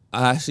sessions?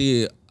 I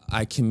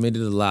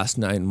committed the last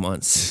 9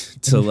 months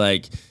to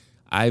like,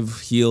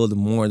 I've healed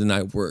more than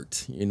I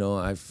worked. You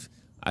know,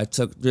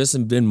 there's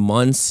been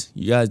months,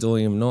 you guys don't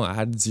even know, I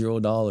had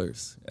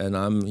 $0,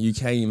 and you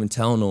can't even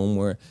tell no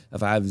more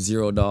if I have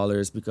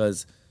 $0,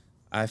 because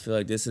I feel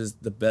like this is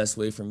the best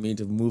way for me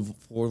to move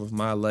forward with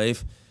my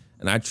life.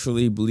 And I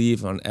truly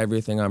believe on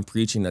everything I'm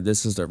preaching that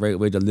this is the right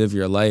way to live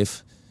your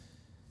life.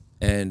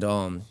 And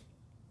I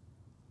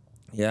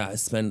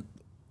spent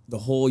the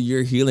whole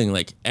year healing.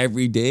 Like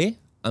every day,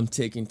 I'm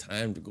taking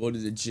time to go to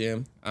the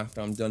gym. After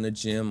I'm done the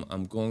gym,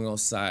 I'm going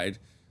outside.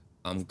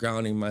 I'm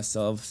grounding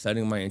myself,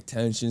 setting my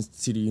intentions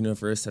to the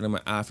universe, setting my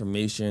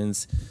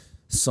affirmations,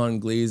 sun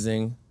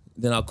glazing.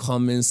 Then I'll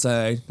come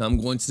inside.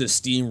 I'm going to the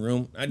steam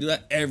room. I do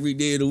that every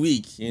day of the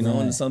week, you know.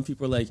 Right. And some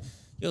people are like,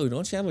 yo,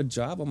 don't you have a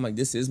job? I'm like,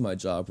 this is my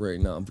job right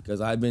now,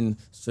 because I've been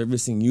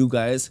servicing you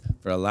guys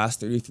for the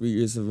last 33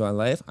 years of my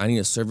life. I need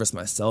to service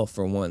myself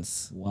for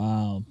once.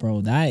 Wow,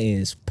 bro, that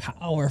is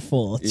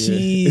powerful. Yeah.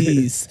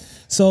 Jeez.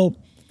 So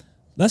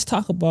let's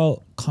talk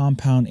about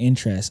compound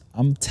interest.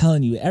 I'm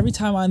telling you, every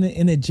time I'm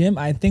in the gym,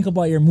 I think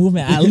about your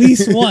movement at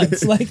least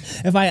once. Like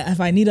if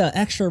I need an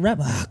extra rep,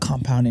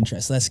 compound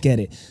interest, let's get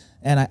it.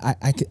 And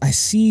I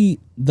see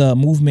the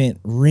movement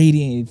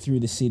radiating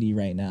through the city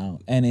right now.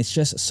 And it's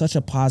just such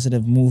a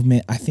positive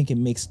movement. I think it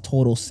makes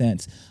total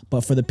sense.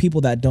 But for the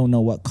people that don't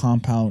know what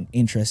compound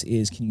interest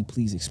is, can you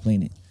please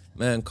explain it?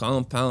 Man,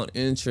 compound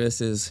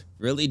interest is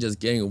really just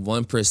getting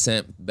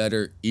 1%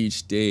 better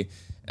each day.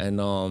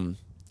 And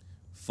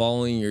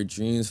following your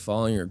dreams,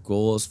 following your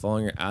goals,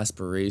 following your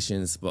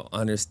aspirations, but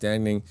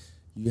understanding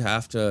you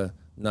have to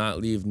not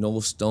leave no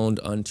stone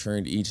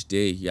unturned each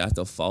day. You have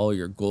to follow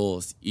your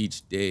goals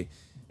each day.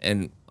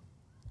 And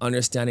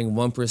understanding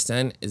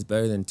 1% is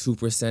better than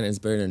 2%, is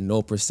better than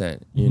no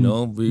percent. You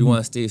know, we want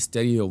to stay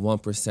steady at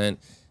 1%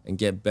 and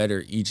get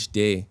better each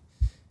day.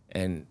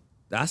 And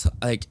that's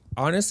like,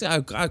 honestly, I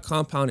got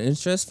compound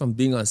interest from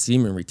being on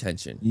semen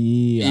retention.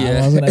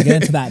 Yeah. I was gonna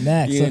get into that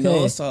next. You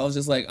know, so I was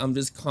just like, I'm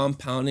just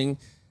compounding,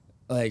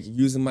 like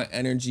using my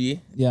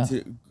energy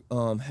to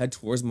head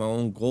towards my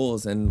own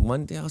goals. And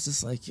one day I was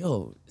just like,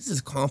 yo, this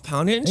is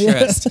compound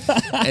interest.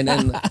 And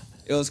then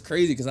it was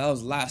crazy because that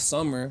was last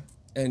summer.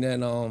 And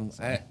then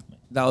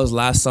that was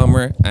last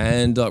summer. I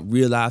ended up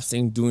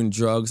relapsing, doing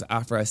drugs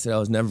after I said I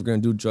was never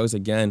going to do drugs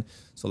again.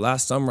 So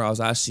last summer I was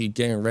actually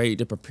getting ready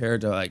to prepare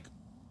to like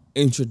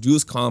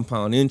introduce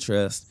compound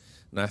interest.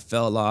 and I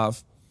fell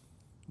off.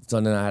 So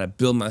then I had to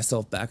build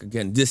myself back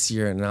again this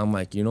year, and I'm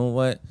like, you know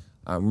what?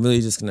 I'm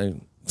really just gonna.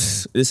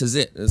 This is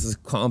it. This is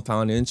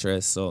compound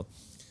interest. So,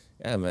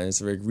 yeah, man,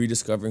 it's like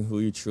rediscovering who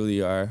you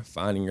truly are,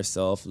 finding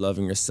yourself,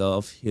 loving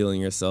yourself, healing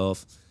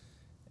yourself,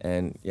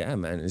 and yeah,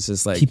 man, it's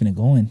just like keeping it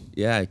going.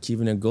 Yeah,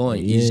 keeping it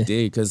going each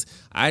day. Because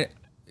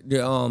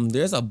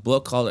there's a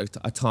book called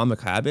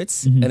Atomic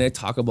Habits, and they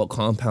talk about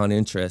compound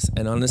interest.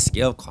 And on the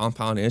scale of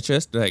compound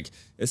interest, like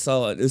it's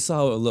how it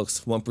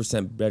looks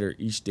 1% better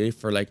each day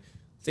for like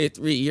say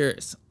 3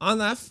 years. On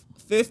that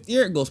fifth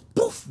year, it goes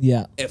poof.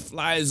 Yeah, it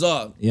flies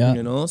up. Yeah,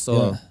 you know.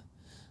 So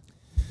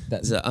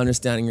that's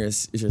understanding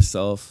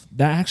yourself.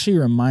 That actually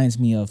reminds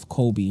me of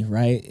Kobe,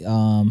 right?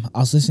 I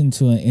was listening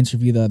to an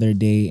interview the other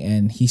day,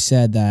 and he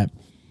said that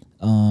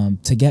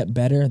to get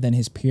better than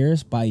his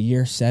peers by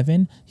year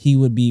 7, he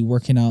would be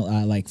working out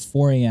at like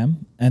 4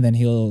 a.m. and then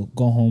he'll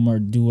go home or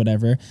do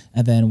whatever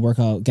and then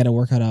get a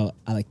workout out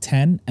at like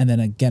 10 and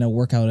then get a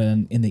workout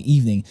in the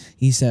evening.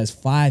 He says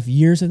 5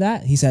 years of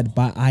that, he said,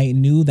 but I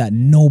knew that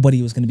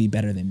nobody was going to be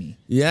better than me.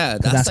 Yeah.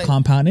 That's like,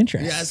 compound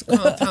interest. Yeah, it's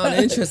compound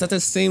interest. That's the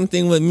same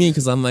thing with me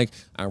because I'm like,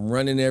 I'm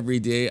running every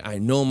day. I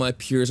know my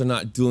peers are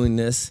not doing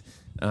this.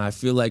 And I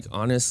feel like,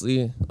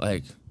 honestly,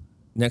 like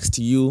next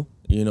to you,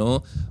 you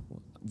know,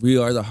 we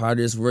are the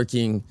hardest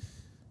working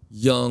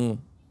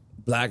young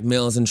black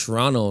males in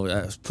Toronto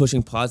as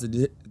pushing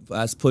positivity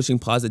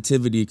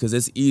because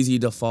it's easy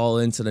to fall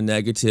into the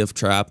negative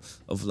trap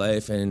of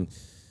life and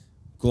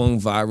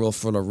going viral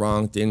for the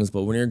wrong things.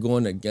 But when you're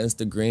going against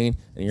the grain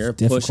and you're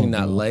pushing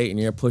that light and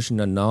you're pushing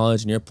the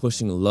knowledge and you're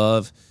pushing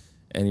love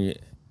and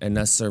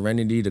that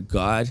serenity to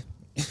God,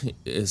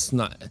 it's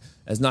not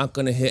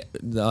going to hit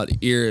the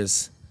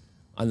ears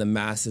on the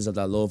masses of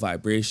that low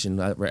vibration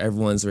where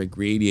everyone's like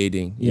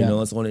radiating. You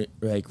know, it's only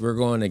like we're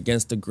going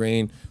against the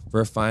grain.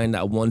 We're finding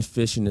that one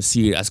fish in the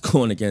sea that's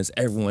going against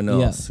everyone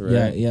else.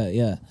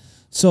 Yeah.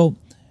 So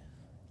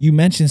you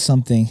mentioned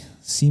something,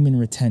 semen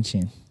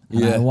retention.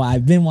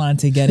 I've been wanting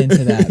to get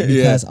into that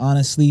because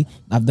honestly,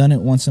 I've done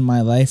it once in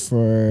my life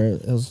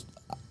it was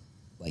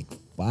like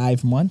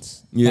 5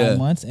 months. 5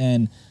 months,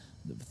 and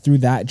through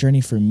that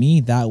journey for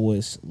me, that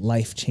was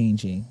life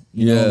changing.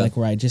 You know, like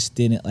where I just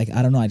didn't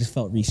I don't know, I just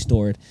felt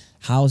restored.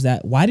 How's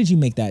that? Why did you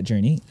make that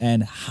journey,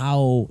 and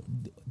how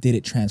did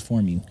it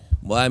transform you?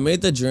 Well, I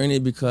made the journey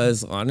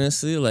because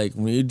honestly, like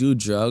when you do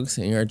drugs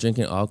and you're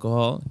drinking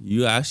alcohol,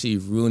 you actually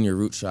ruin your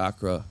root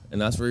chakra, and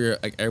that's where you're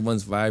like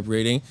everyone's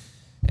vibrating,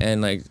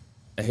 and like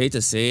I hate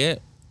to say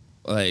it,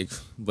 like,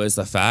 but it's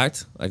a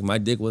fact. Like my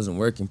dick wasn't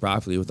working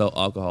properly without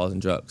alcohol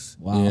and drugs.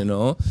 Wow. You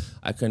know,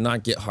 I could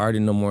not get hard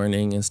in the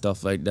morning and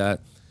stuff like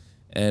that,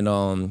 and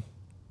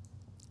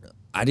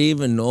I didn't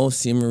even know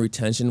semen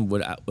retention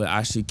would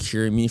actually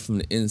cure me from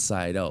the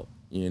inside out.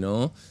 You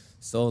know,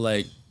 so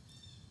like.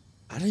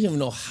 I don't even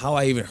know how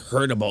I even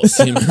heard about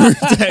semen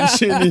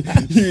retention.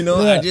 You know,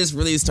 I just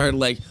really started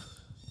like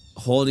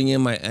holding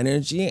in my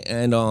energy,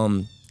 and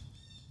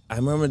I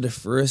remember the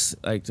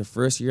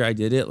first year I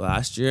did it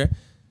last year,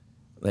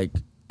 like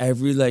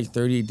every like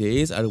 30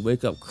 days I'd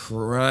wake up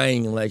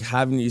crying, like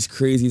having these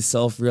crazy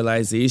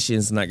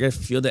self-realizations, and I could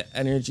feel the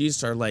energy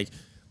start like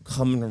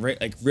coming right,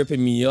 like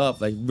ripping me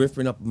up, like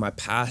ripping up my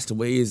past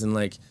ways, and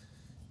like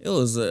it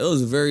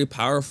was very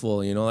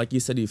powerful. You know, like you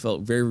said, you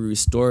felt very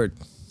restored.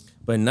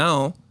 But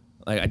now,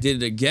 like I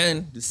did it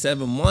again,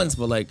 7 months.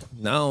 But like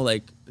now,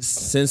 like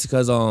since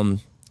because I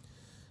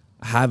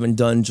haven't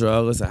done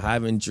drugs, I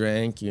haven't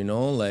drank. You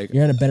know, like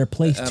you're in a better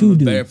place too,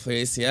 dude. Better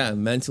place, yeah.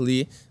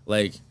 Mentally,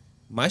 like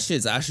my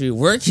shit's actually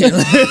working.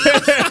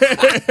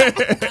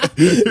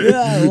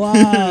 Yeah,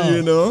 wow.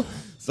 You know,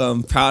 so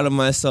I'm proud of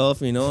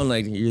myself. You know, and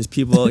like there's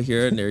people out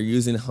here and they're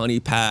using honey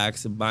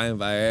packs, buying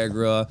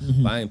Viagra,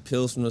 buying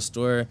pills from the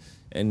store,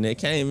 and they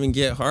can't even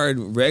get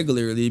hard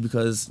regularly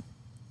because.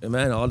 And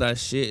man, all that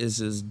shit is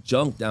just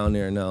junk down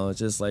there now. It's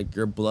just like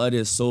your blood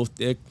is so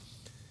thick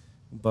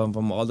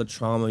from all the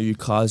trauma you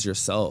cause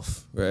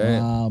yourself, right?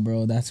 Wow,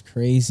 bro, that's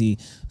crazy.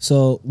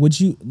 So would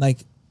you, like,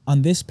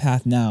 on this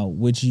path now,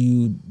 would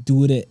you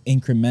do it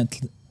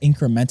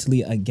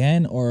incrementally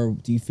again? Or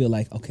do you feel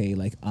like, okay,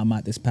 like I'm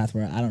at this path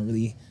where I don't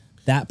really,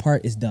 that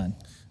part is done?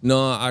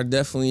 No, I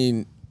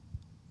definitely...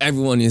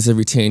 Everyone needs to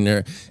retain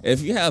their. If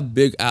you have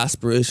big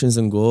aspirations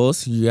and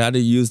goals, you got to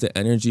use the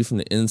energy from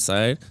the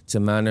inside to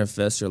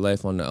manifest your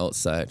life on the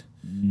outside,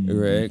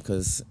 right?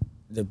 Because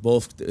they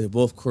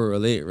both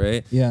correlate,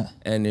 right? Yeah.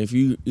 And if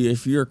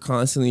you're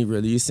constantly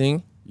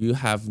releasing,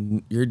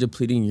 you're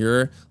depleting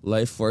your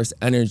life force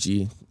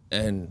energy,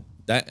 and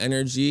that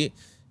energy,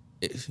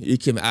 you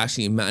can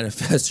actually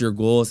manifest your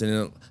goals, and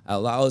it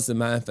allows the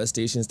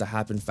manifestations to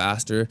happen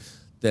faster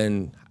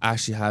than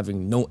actually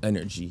having no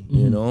energy,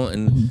 you know?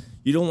 And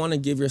you don't want to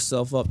give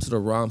yourself up to the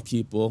wrong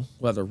people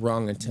who have the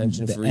wrong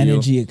intention for you. The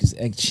energy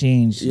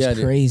exchange is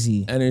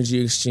crazy. Energy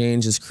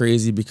exchange is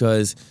crazy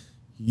because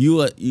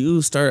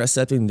you start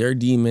accepting their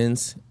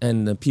demons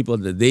and the people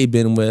that they've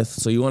been with,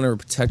 so you want to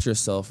protect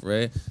yourself,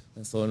 right?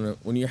 And so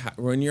when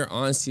you're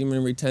on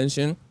semen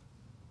retention,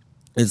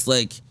 it's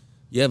like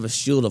you have a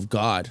shield of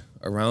God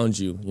around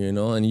you, you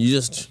know, and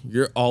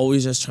you're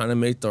always just trying to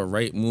make the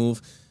right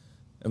move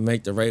and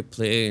make the right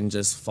play and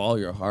just follow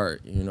your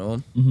heart, you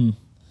know.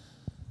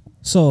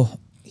 So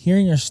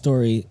hearing your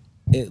story,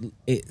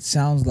 it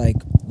sounds like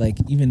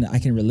even I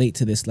can relate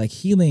to this. Like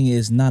healing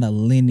is not a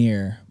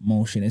linear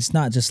motion. It's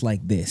not just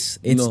like this.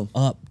 It's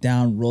up,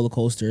 down, roller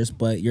coasters,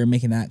 but you're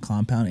making that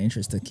compound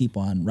interest to keep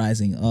on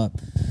rising up.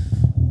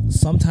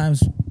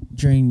 Sometimes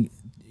during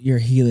your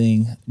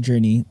healing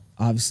journey,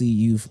 obviously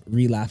you've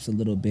relapsed a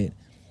little bit.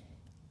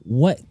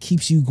 What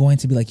keeps you going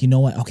to be like, you know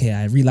what? Okay,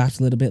 I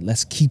relapsed a little bit.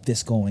 Let's keep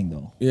this going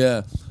though.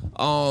 Yeah.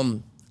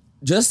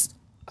 Just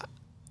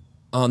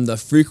the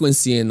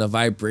frequency and the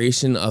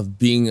vibration of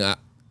being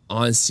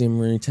on semen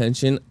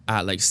retention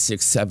at like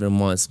 6-7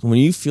 months. When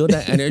you feel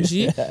that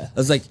energy,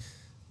 it's like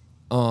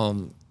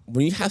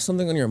when you have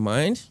something on your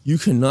mind, you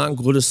cannot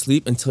go to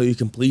sleep until you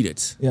complete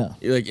it. Yeah.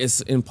 Like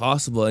it's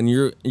impossible. And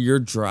your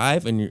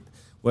drive and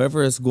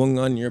whatever is going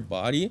on in your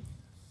body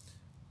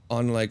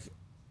on like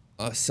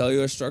a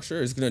cellular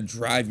structure is gonna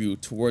drive you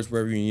towards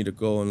wherever you need to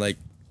go. And like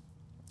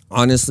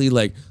honestly,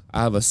 like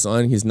I have a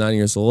son, he's 9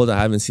 years old. I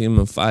haven't seen him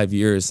in 5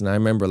 years. And I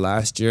remember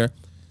last year,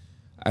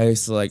 I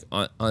used to like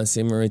on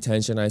semen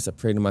retention, I used to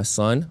pray to my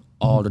son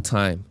all the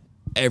time,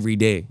 every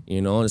day,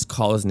 you know, and just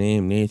call his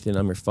name, Nathan,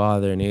 I'm your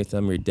father, Nathan,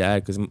 I'm your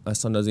dad, because my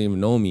son doesn't even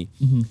know me.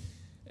 And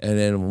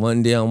then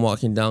one day I'm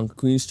walking down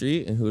Queen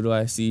Street, and who do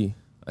I see?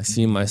 I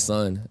see my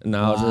son, and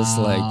I was just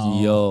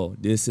like, yo,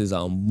 this is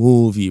a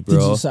movie,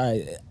 bro.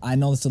 Sorry, I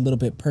know it's a little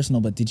bit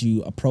personal, but did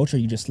you approach or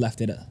you just left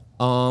it up?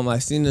 I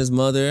seen his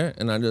mother,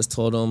 and I just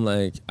told him,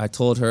 like, I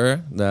told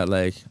her that,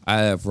 like, I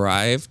have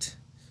arrived,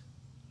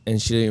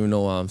 and she didn't even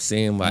know what I'm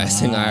saying by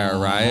saying I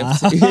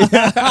arrived.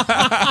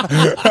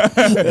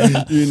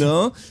 You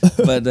know?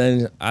 But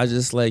then I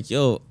just like,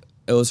 yo,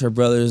 it was her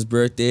brother's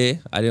birthday.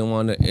 I didn't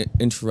want to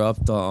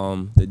interrupt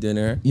the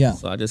dinner. Yeah.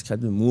 So I just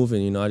kept it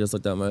moving, you know. I just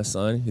looked at my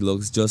son. He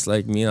looks just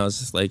like me, and I was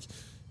just like,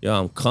 yo,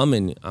 I'm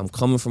coming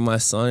for my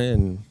son,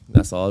 and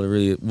that's all there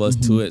really was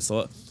to it.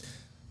 So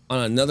on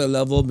another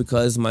level,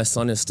 because my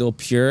son is still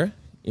pure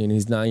and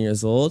he's 9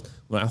 years old,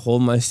 when I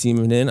hold my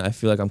semen in, I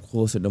feel like I'm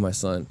closer to my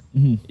son.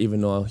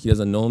 Even though he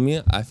doesn't know me,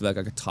 I feel like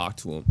I could talk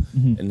to him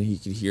and he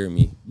could hear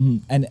me.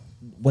 And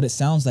what it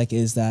sounds like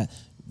is that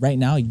right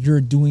now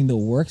you're doing the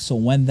work, so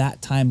when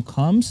that time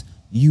comes,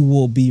 you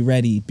will be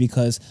ready,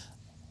 because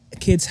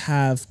kids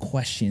have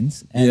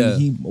questions, and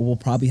he will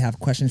probably have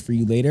questions for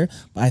you later.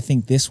 But I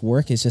think this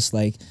work is just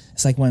like,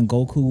 it's like when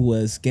Goku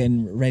was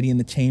getting ready in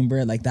the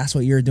chamber, like that's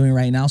what you're doing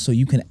right now, so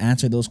you can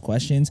answer those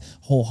questions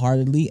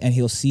wholeheartedly, and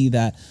he'll see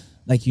that,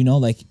 like, you know,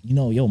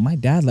 yo, my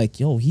dad, like,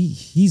 yo,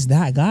 he's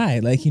that guy,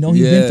 like, you know,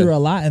 he's been through a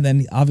lot. And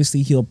then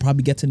obviously he'll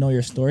probably get to know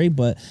your story,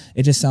 but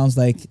it just sounds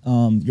like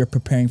you're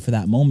preparing for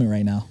that moment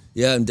right now.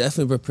 Yeah, I'm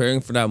definitely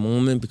preparing for that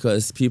moment,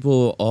 because people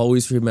will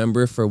always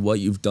remember for what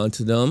you've done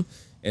to them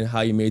and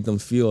how you made them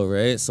feel,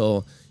 right?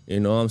 So, you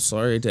know, I'm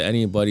sorry to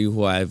anybody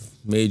who I've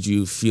made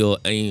you feel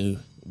any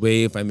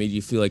way, if I made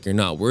you feel like you're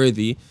not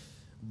worthy.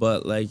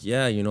 But, like,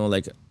 yeah, you know,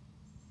 like,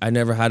 I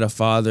never had a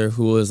father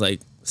who was,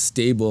 like,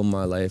 stable in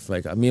my life.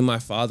 Like, me and my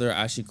father are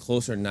actually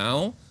closer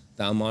now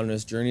that I'm on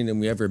this journey than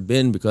we ever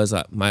been, because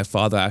my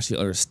father actually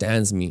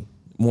understands me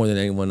more than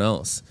anyone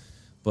else.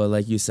 But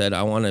like you said,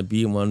 I want to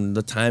be, when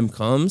the time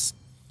comes,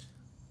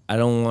 I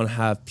don't want to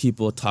have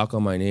people talk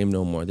on my name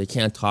no more. They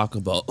can't talk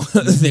about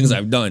the things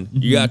I've done.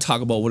 You got to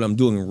talk about what I'm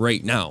doing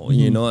right now,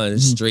 you know,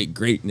 and straight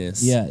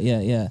greatness.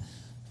 Yeah.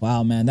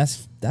 Wow, man,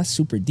 that's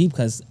super deep,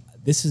 because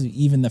this is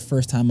even the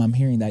first time I'm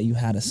hearing that you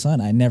had a son.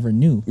 I never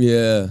knew.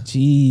 Yeah.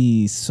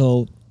 Jeez.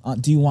 So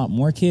do you want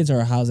more kids,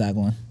 or how's that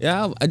going?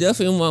 Yeah, I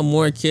definitely want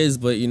more kids.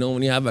 But, you know,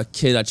 when you have a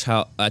kid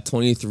at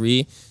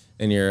 23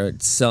 and you're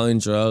selling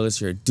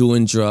drugs, you're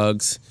doing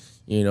drugs,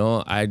 you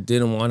know, I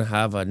didn't want to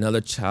have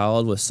another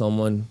child with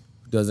someone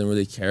who doesn't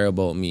really care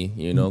about me,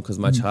 you know, because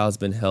my child's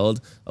been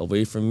held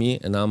away from me,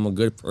 and I'm a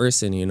good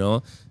person, you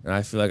know, and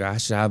I feel like I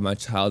should have my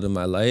child in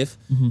my life,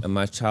 and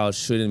my child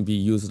shouldn't be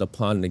used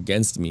upon and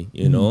against me,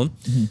 you know.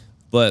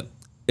 But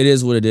it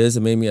is what it is.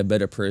 It made me a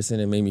better person.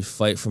 It made me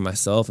fight for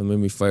myself. It made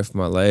me fight for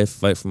my life,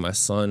 fight for my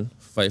son,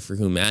 fight for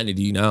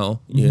humanity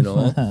now, you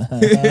know.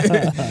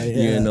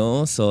 You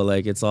know, so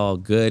like it's all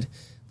good.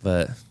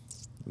 But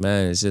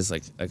man, it's just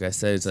like I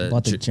said, it's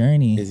about the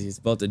journey. It's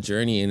about the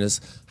journey, and it's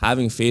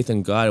having faith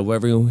in God.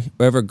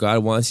 Wherever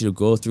God wants you to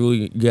go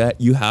through,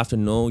 you have to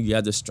know you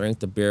have the strength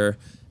to bear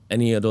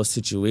any of those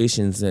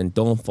situations, and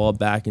don't fall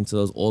back into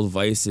those old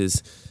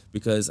vices.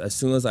 Because as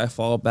soon as I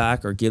fall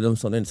back or give them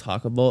something to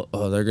talk about,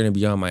 oh, they're gonna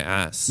be on my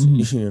ass,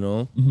 you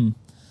know.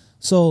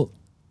 So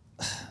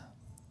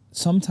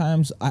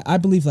sometimes I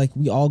believe like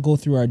we all go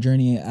through our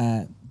journey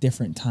at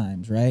different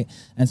times, right?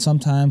 And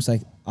sometimes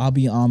like I'll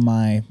be on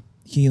my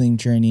healing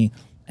journey,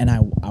 and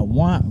I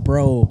want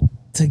bro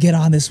to get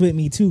on this with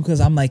me too,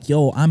 because I'm like,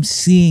 yo, I'm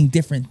seeing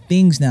different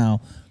things now,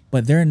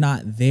 but they're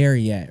not there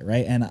yet,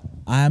 right? And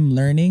I'm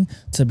learning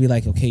to be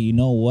like, okay, you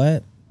know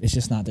what? It's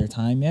just not their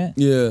time yet.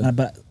 Yeah.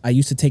 But I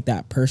used to take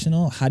that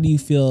personal. How do you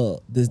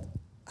feel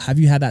Have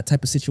you had that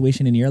type of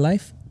situation in your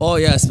life? Oh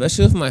yeah,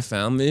 especially with my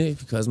family,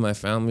 because my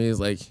family is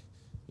like,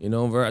 you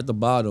know, we're at the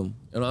bottom.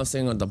 You know what I'm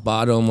saying? At the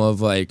bottom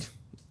of like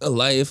a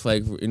life,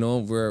 like, you know,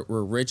 we're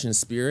rich in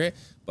spirit,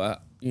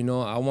 but you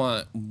know, I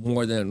want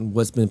more than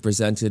what's been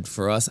presented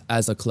for us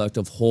as a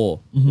collective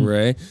whole,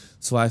 right?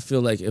 So I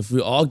feel like if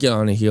we all get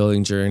on a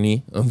healing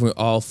journey and we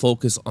all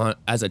focus on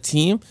as a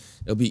team,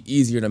 it'll be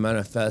easier to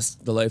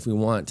manifest the life we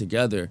want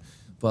together.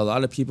 But a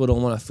lot of people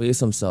don't want to face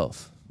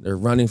themselves. They're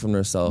running from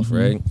themselves,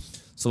 right?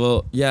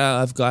 So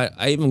yeah,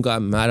 I even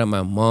got mad at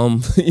my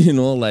mom, you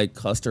know, like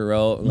cussed her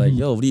out, like,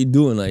 yo, what are you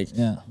doing? Like,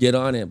 get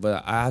on it.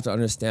 But I have to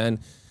understand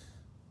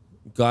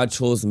God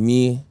chose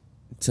me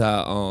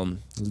to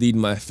lead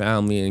my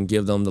family and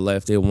give them the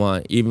life they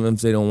want. Even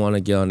if they don't want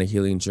to get on a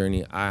healing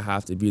journey, I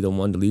have to be the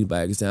one to lead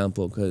by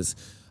example, because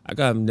I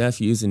got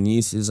nephews and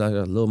nieces. I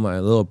got my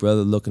little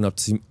brother looking up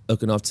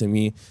to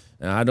me,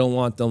 and I don't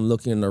want them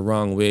looking in the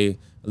wrong way,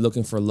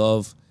 looking for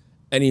love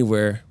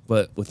anywhere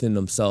but within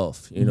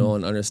themselves, you know,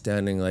 and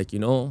understanding, like, you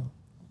know,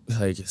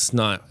 like it's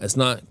not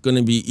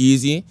gonna be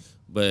easy,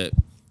 but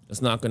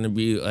it's not gonna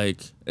be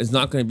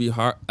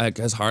hard, like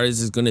as hard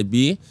as it's gonna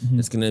be.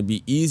 It's gonna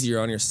be easier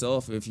on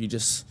yourself if you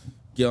just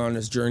get on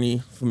this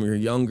journey from you're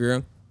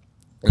younger.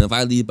 And if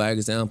I lead by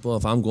example,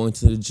 if I'm going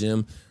to the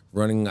gym,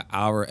 running an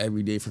hour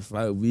every day for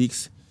 5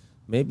 weeks,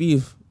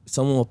 maybe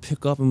someone will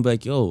pick up and be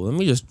like, yo, let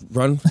me just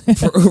run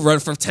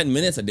for 10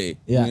 minutes a day.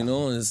 You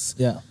know, it's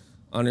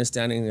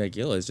understanding like,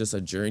 yo, it's just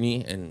a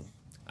journey, and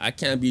I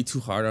can't be too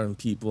hard on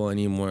people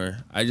anymore.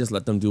 I just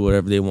let them do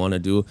whatever they want to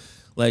do.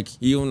 Like,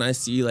 even when I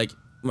see like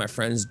my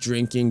friends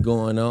drinking,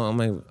 going out, I'm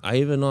like, I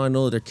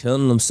know they're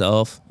killing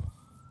themselves.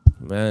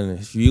 Man,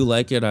 if you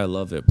like it, I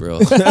love it, bro.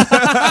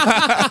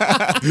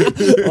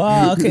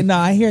 Wow, okay, no,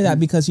 I hear that,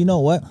 because you know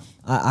what?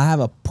 I have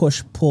a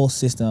push-pull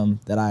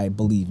system that I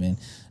believe in.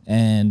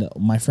 And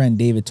my friend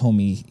David told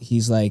me,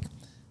 he's like,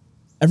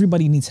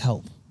 everybody needs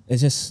help.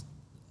 It's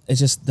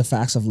just the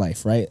facts of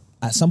life, right?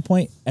 At some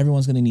point,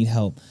 everyone's gonna need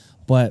help.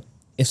 But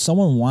if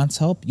someone wants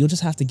help, you'll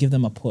just have to give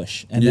them a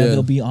push, and then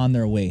they'll be on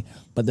their way.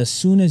 But as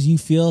soon as you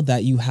feel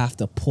that you have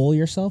to pull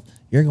yourself,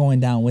 you're going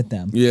down with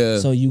them.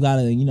 So you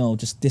gotta, you know,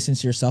 just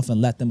distance yourself and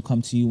let them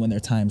come to you when their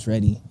time's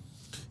ready.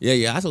 Yeah,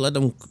 you have to let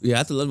them. You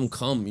have to let them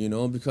come. You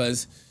know,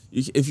 because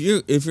if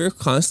you're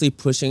constantly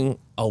pushing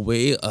a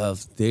way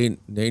of they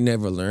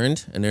never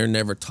learned and they're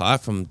never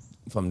taught from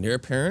their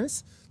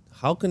parents,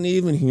 how can they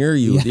even hear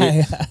you?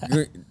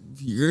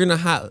 You're gonna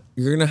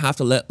have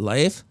to let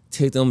life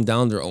take them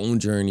down their own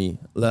journey.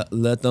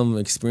 Let them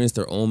experience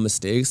their own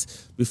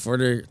mistakes before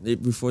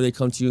they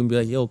come to you and be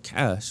like, yo,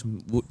 Cash,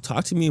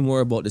 talk to me more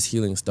about this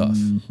healing stuff.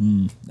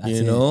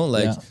 You know,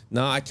 like,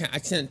 no, I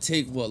can't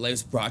take what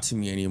life's brought to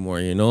me anymore.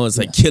 You know, it's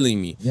like killing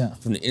me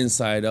from the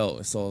inside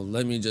out. So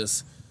let me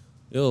just,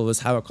 let's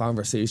have a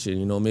conversation.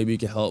 You know, maybe you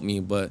can help me.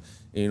 But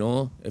you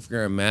know, if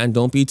you're a man,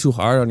 don't be too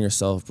hard on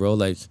yourself, bro.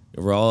 Like,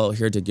 we're all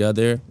here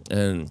together,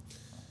 and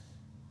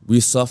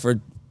we suffer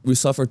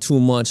too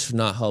much to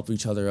not help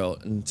each other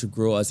out and to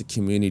grow as a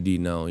community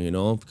now, you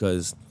know,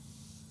 because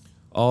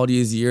all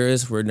these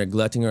years we're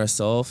neglecting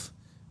ourselves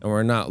and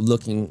we're not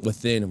looking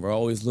within. We're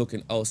always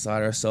looking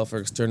outside ourselves for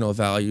external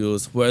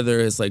values, whether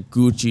it's like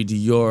Gucci,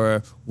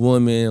 Dior,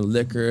 women,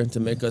 liquor, to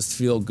make us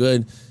feel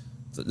good.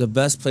 The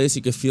best place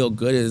you could feel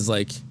good is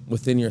like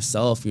within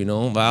yourself, you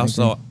know. But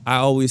also, I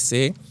always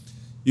say,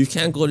 you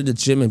can't go to the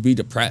gym and be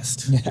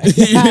depressed.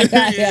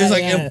 It's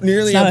like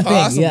nearly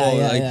impossible.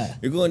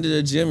 You're going to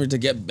the gym to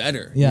get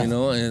better, you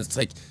know? And it's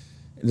like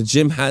the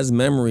gym has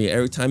memory.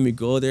 Every time you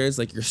go there, it's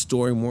like you're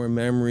storing more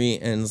memory,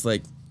 and it's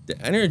like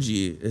the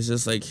energy is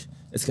just like,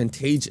 it's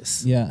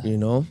contagious, you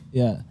know?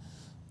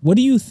 What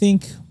do you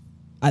think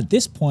at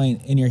this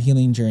point in your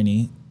healing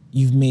journey?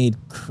 You've made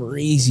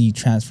crazy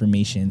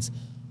transformations.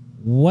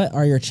 What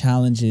are your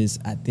challenges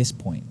at this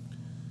point?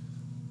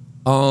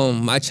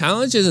 My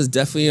challenges is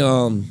definitely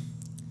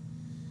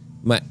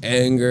my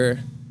anger,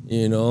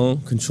 you know,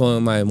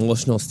 controlling my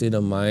emotional state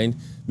of mind,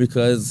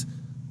 because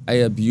I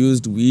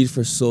abused weed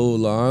for so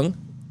long.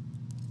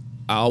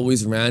 I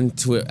always ran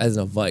to it as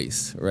a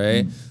vice,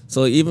 right?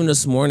 So even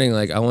this morning,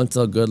 like, I went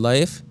to a Good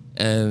Life,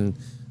 and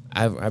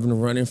I've been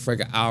running for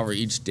like an hour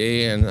each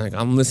day, and like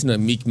I'm listening to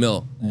Meek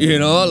Mill, you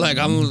know, like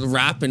I'm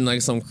rapping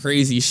like some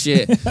crazy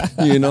shit,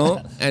 you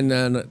know. And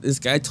then this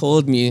guy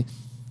told me,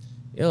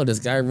 yo, this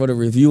guy wrote a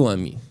review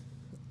on me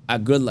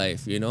at Good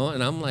Life, you know?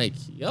 And I'm like,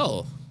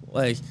 yo,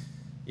 like,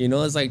 you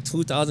know, it's like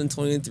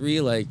 2023,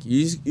 like,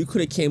 you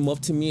could have came up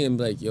to me and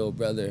be like, yo,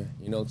 brother,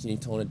 you know, can you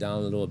tone it down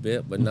a little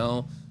bit? But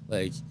now,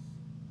 like,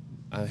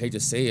 I hate to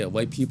say it,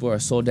 white people are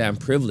so damn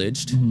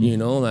privileged, you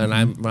know, and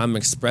I'm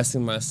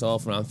expressing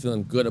myself, and I'm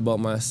feeling good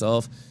about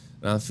myself,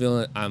 and I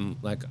feel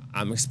like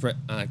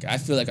I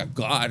feel like a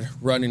god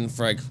running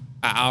for like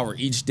an hour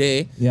each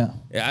day.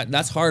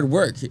 That's hard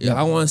work.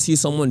 I want to see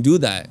someone do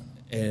that.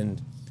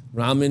 And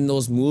when I'm in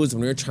those moods,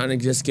 when we're trying to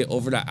just get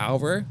over the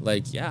hour,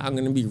 like, I'm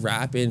gonna be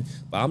rapping,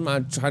 but I'm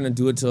not trying to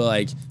do it to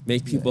like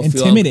make people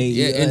intimidate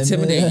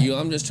you.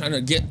 I'm just trying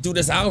to get through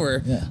this hour,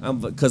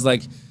 because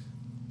like,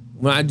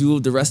 when I do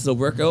the rest of the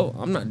workout,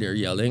 I'm not there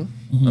yelling.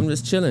 I'm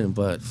just chilling.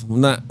 But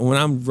when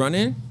I'm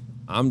running,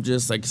 I'm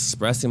just like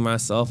expressing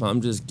myself.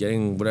 I'm just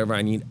getting whatever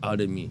I need out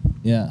of me.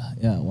 Yeah.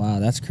 Wow,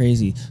 that's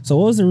crazy. So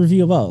what was the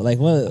review about? Like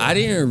what? I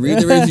didn't read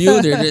the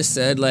review. They just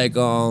said like,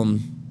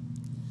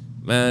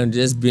 man,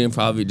 just being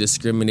probably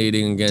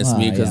discriminating against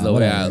me because the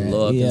way I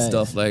look and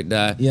stuff like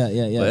that. Yeah.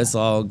 But it's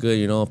all good,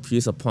 you know.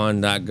 Peace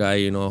upon that guy,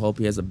 you know. I hope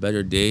he has a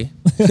better day.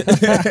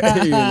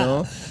 You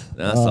know,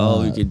 that's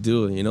all we could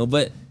do, you know.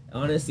 But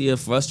honestly, it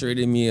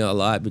frustrated me a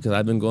lot because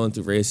I've been going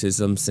through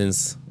racism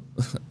since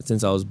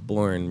I was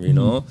born, you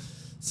know.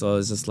 So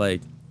it's just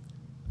like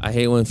I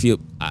hate when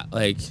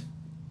I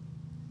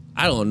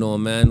don't know,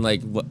 man.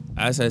 Like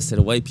as I said,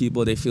 white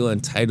people, they feel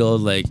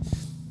entitled, like.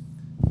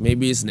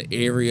 Maybe it's an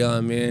area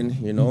I'm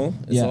in, you know?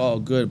 It's all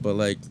good, but,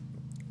 like,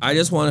 I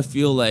just want to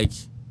feel like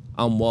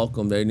I'm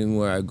welcomed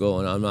anywhere I go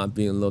and I'm not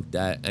being looked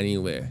at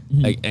anywhere.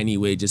 Like,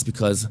 anyway, just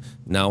because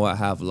now I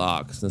have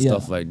locks and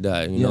stuff like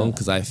that, you know?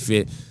 Because I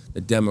fit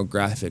the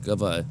demographic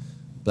of a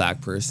black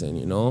person,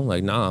 you know?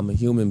 Like, nah, I'm a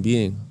human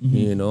being,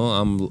 you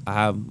know?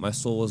 My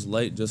soul is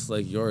light just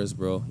like yours,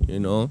 bro, you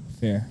know?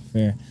 Fair.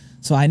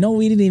 So I know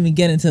we didn't even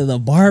get into the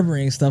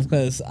barbering stuff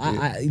because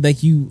I like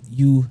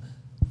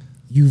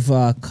You've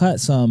cut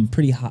some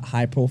pretty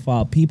high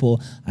profile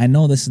people. I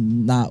know this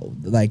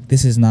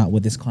is not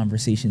what this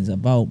conversation is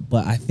about,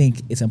 but I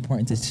think it's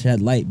important to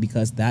shed light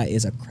because that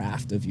is a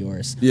craft of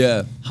yours.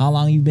 Yeah. How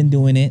long you been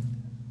doing it?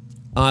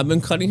 I've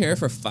been cutting hair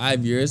for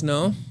 5 years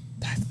now.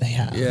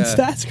 Yeah.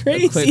 That's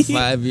crazy. I quit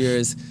 5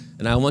 years,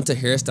 and I went to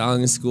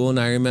hairstyling school, and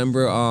I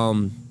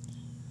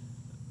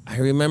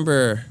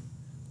remember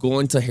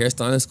going to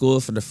hairstyling school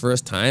for the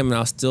first time, and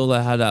I still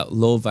had that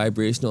low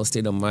vibrational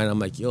state of mind. I'm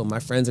like, yo, my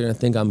friends are gonna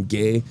think I'm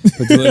gay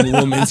for doing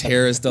women's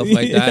hair and stuff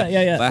like that.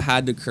 Yeah. But I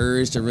had the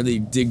courage to really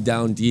dig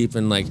down deep,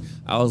 and like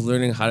I was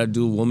learning how to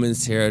do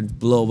women's hair,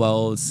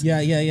 blowouts,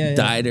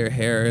 dye their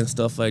hair and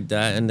stuff like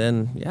that. And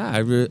then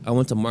I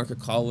went to Market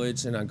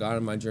College, and I got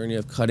on my journey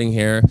of cutting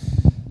hair.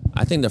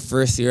 I think the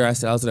first year I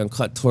said I was gonna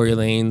cut Tory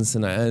Lanez,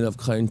 and I ended up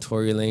cutting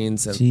Tory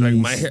Lanez. And like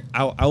my hair,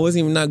 I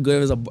wasn't even not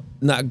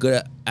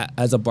good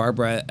as a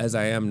barber as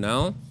I am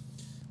now.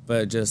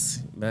 But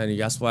just man,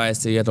 that's why I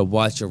say you have to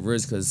watch your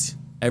words because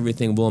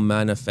everything will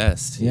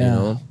manifest. Yeah. You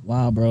know?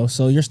 Wow, bro.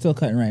 So you're still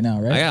cutting right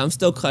now, right? Yeah, I'm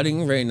still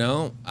cutting right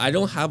now. I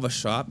don't have a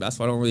shop, that's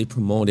why I don't really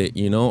promote it,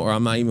 you know, or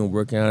I'm not even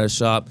working at a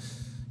shop,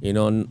 you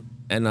know.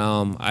 And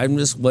I'm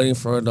just waiting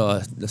for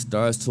the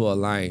stars to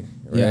align,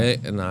 right?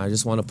 Yeah. And I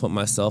just want to put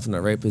myself in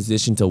the right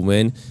position to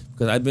win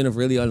because I've been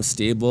really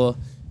unstable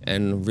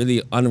and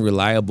really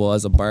unreliable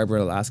as a barber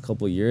in the last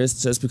couple of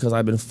years just because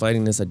I've been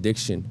fighting this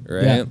addiction,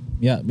 right?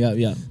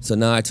 Yeah. So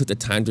now I took the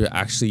time to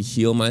actually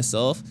heal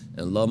myself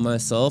and love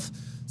myself.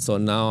 So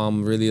now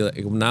I'm really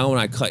now when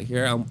I cut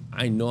hair,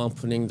 I know I'm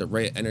putting the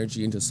right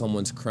energy into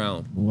someone's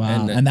crown.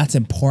 Wow, and that's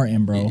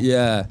important, bro.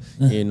 Yeah,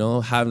 you know,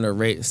 having the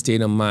right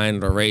state of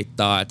mind, the right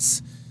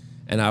thoughts.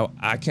 And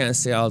I can't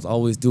say I was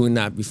always doing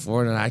that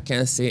before, and I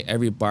can't say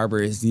every barber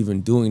is even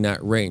doing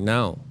that right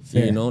now.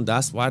 Fair. You know,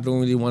 that's why I don't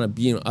really want to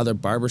be in other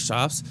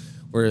barbershops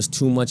where there's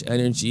too much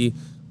energy.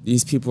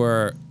 These people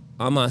are,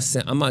 I'm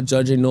not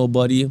judging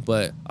nobody,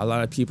 but a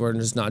lot of people are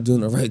just not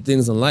doing the right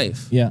things in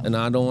life. Yeah. And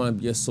I don't want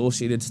to be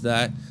associated to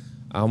that.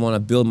 I want to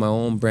build my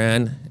own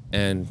brand.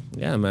 And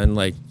yeah, man,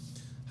 like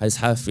I just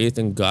have faith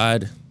in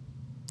God,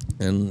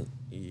 and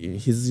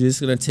He's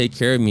just going to take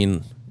care of me.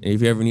 And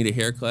if you ever need a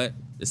haircut,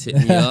 just hit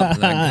me up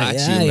and I got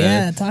you, man.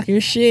 Yeah, talk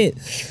your shit.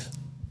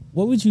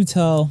 What would you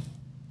tell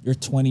your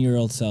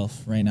 20-year-old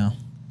self right now?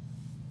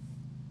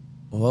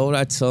 What would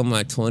I tell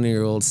my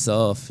 20-year-old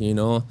self, you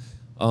know?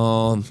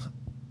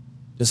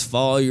 Just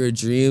follow your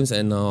dreams,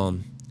 and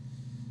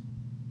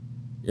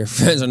your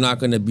friends are not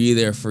going to be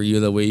there for you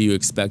the way you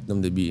expect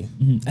them to be.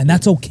 And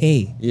that's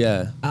okay.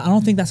 Yeah. I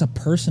don't think that's a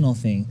personal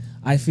thing.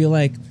 I feel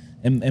like,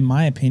 in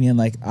my opinion,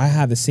 like I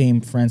have the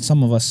same friends,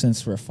 some of us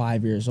since we're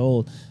 5 years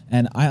old,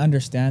 and I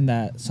understand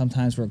that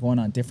sometimes we're going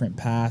on different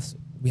paths,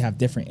 we have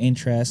different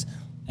interests,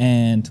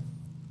 and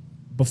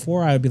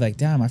before I would be like,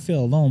 damn, I feel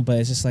alone, but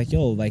it's just like,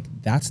 yo, like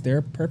that's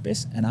their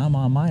purpose and I'm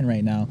on mine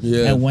right now.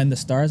 Yeah. And when the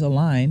stars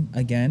align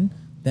again,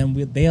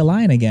 then they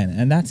align again,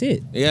 and that's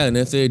it. Yeah, and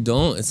if they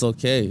don't, it's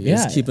okay.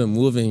 Just keep it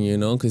moving, you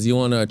know, because you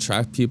want to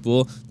attract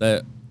people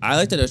that, I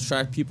like to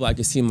attract people I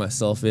can see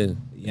myself in.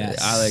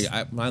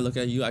 Yes. When I look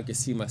at you, I can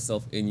see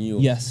myself in you.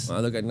 Yes. When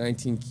I look at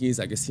 19 Keys,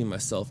 I can see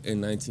myself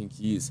in 19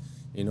 Keys.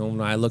 You know,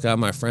 when I look at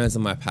my friends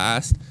in my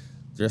past,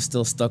 they're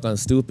still stuck on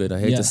stupid. I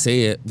hate to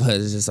say it, but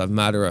it's just a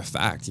matter of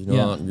fact. You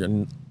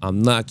know,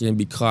 I'm not going to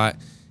be caught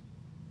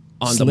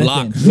on the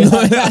block.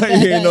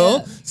 You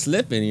know,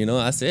 slipping. You know,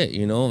 that's it.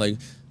 You know, like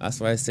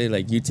that's why I say,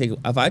 like,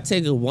 if I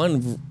take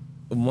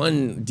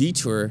one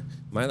detour,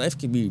 my life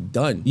could be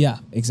done. Yeah,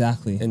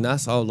 exactly. And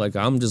that's how, like,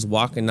 I'm just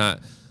walking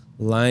that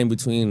line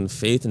between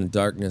faith and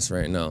darkness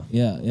right now.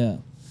 Yeah.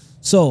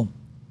 So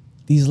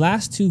these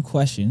last two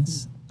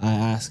questions I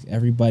ask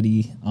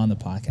everybody on the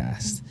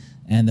podcast.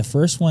 And the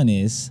first one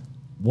is,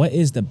 what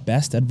is the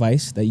best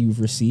advice that you've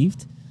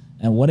received?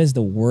 And what is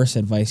the worst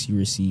advice you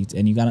received?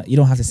 And you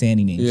don't have to say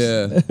any names.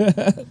 Yeah.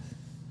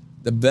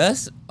 The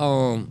best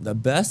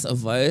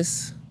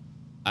advice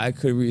I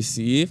could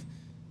receive.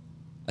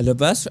 The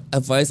best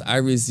advice I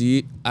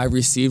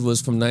received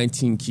was from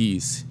 19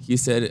 Keys. He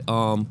said,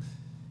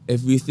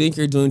 if you think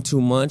you're doing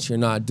too much, you're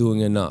not doing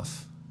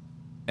enough.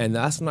 And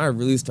that's when I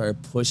really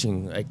started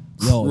pushing like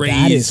Yo, crazy.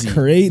 that is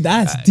crazy.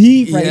 That's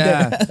deep right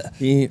there.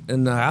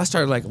 And I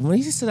started like, when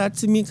he said that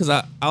to me, because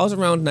I was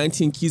around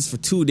 19 Keys for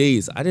 2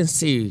 days. I didn't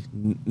say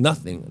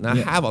nothing. And I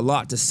have a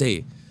lot to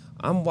say.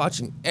 I'm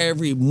watching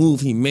every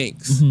move he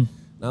makes. And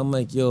I'm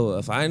like, yo,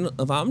 if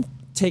I'm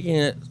taking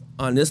it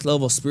on this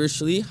level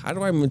spiritually, how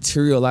do I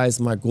materialize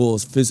my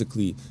goals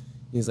physically?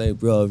 He's like,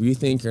 bro, if you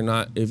think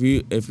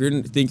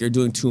you're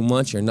doing too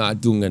much, you're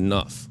not doing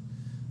enough.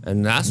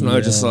 And that's when I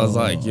was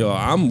like, yo,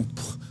 I'm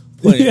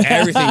putting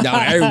everything down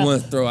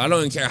everyone's throat. I don't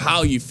even care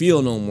how you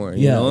feel no more.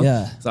 You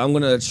know? So I'm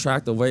gonna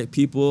attract the right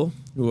people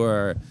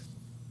who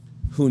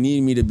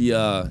need me to be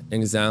an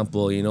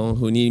example, you know,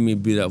 who need me to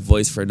be that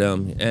voice for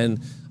them.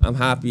 And I'm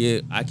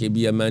happy I could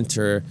be a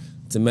mentor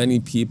to many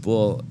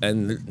people.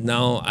 And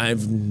now I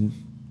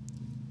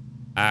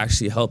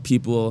actually help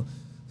people.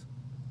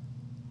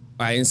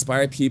 I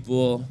inspire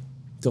people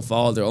to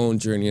follow their own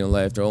journey in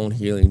life, their own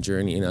healing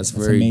journey, and that's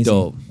very amazing.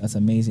 dope. That's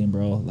amazing,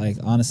 bro. Like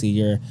honestly,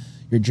 your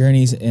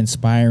journey's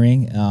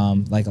inspiring.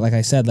 Like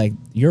I said, like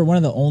you're one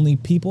of the only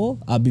people,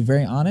 I'll be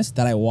very honest,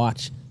 that I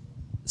watch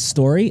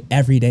story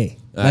every day.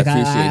 Like I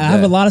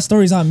have a lot of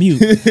stories on mute.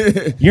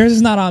 Yours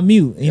is not on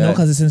mute, you know,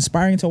 because it's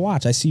inspiring to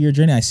watch. I see your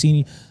journey. I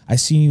see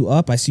you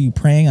up. I see you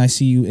praying. I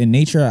see you in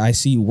nature. I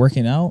see you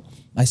working out.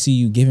 I see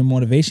you giving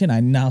motivation.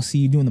 I now see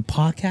you doing the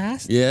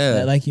podcast.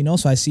 Yeah. Like, you know,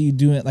 so I see you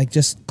doing it like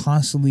just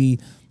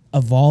constantly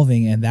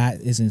evolving, and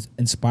that is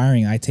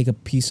inspiring. I take a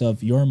piece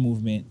of your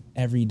movement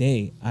every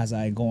day as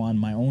I go on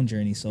my own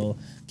journey. So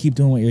keep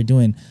doing what you're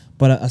doing.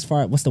 But as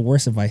far as what's the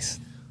worst advice?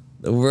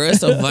 The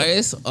worst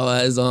advice is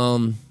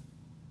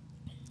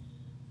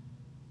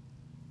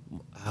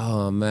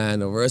oh man,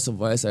 the worst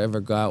advice I ever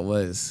got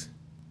was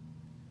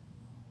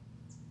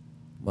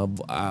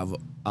I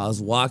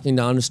was walking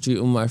down the street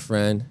with my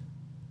friend,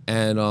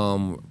 and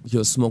he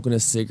was smoking a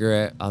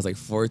cigarette. I was like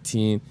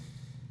 14,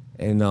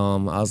 and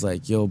I was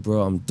like, yo,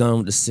 bro, I'm done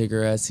with the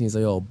cigarettes. He's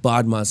like, yo,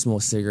 Bodman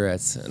smoke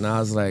cigarettes. And I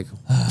was like,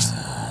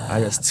 I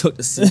just took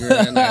the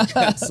cigarette and I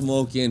kept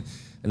smoking,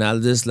 and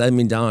that just led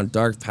me down a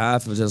dark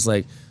path of just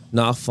like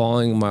not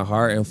following my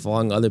heart and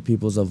following other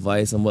people's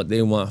advice and what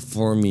they want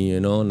for me, you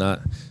know.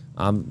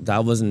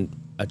 That wasn't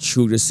a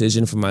true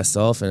decision for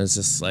myself, and it's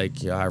just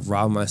like, I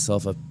robbed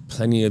myself of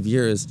plenty of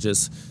years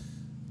just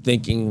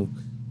thinking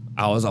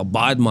I was a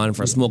bodman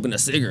for smoking a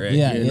cigarette,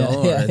 you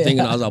know, or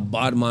thinking I was a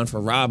bodman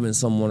for robbing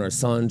someone or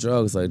selling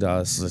drugs. Like I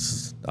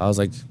was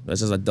like,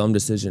 that's just a dumb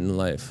decision in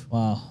life.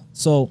 Wow.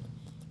 So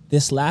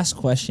this last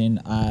question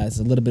is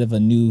a little bit of a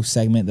new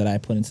segment that I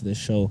put into the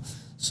show.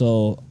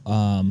 So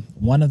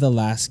one of the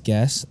last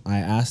guests, I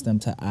asked them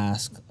to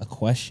ask a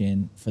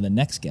question for the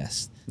next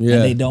guest. Yeah.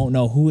 And they don't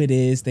know who it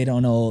is. They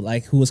don't know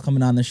like who was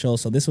coming on the show.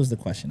 So this was the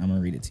question. I'm going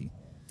to read it to you.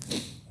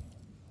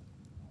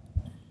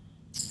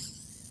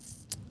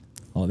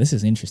 Oh, this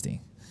is interesting.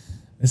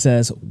 It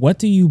says, what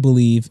do you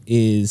believe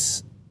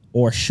is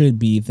or should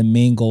be the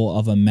main goal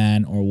of a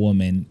man or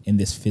woman in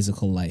this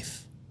physical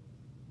life?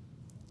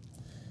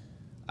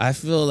 I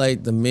feel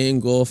like the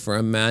main goal for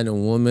a man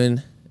and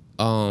woman,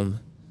 for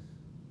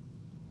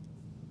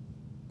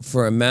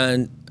a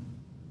man,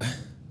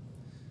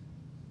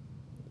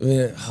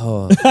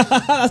 hold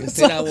on.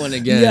 Say that one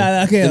again.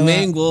 Yeah, okay. The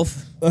main goal.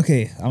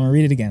 Okay, I'm going to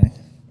read it again.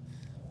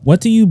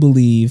 What do you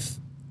believe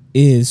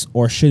is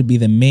or should be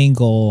the main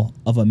goal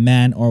of a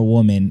man or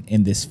woman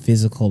in this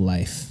physical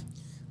life?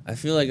 I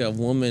feel like a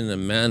woman and a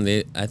man,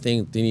 I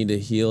think they need to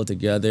heal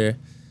together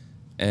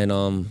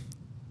and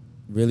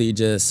really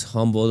just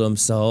humble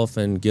themselves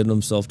and give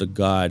themselves to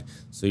God,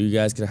 so you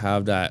guys can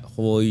have that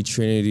holy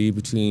trinity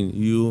between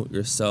you,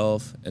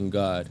 yourself, and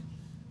God,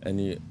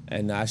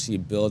 and actually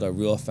build a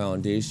real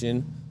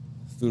foundation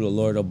through the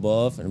Lord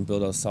above, and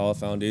build a solid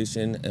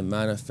foundation and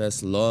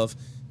manifest love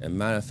and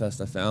manifest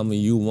the family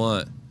you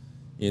want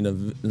in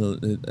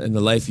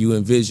the life you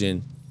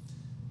envision,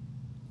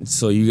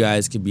 so you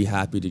guys can be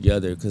happy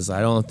together, because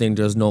I don't think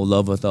there's no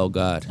love without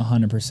God.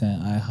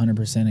 100%. I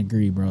 100%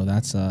 agree, bro.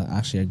 That's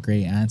actually a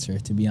great answer,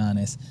 to be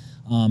honest.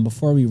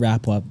 Before we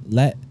wrap up,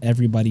 let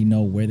everybody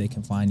know where they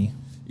can find you.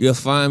 You'll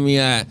find me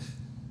at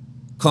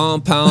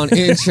compound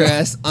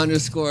interest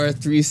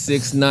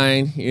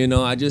 _369. You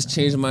know, I just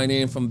changed my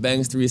name from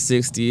Banks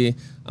 360.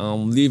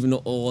 I'm leaving the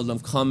old, I'm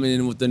coming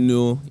in with the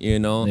new, you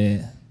know.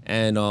 Yeah.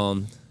 And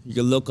you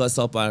can look us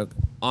up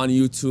on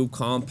YouTube,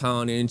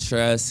 Compound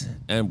Interest,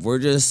 and we're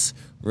just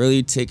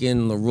really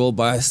taking the world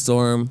by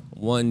storm,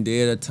 one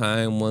day at a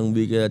time, 1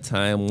 week at a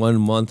time, 1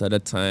 month at a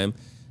time.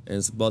 And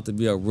it's about to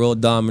be a real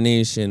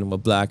domination, but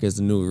black is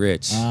the new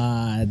rich.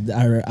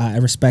 I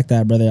respect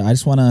that, brother. I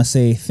just want to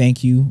say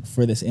thank you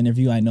for this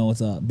interview. I know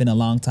it's been a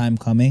long time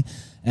coming,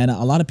 and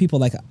a lot of people,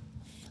 like,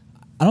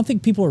 I don't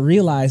think people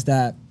realize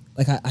that,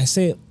 like I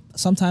say it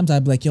sometimes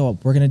I'd be like, yo,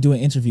 we're going to do an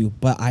interview,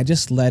 but I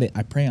just let it,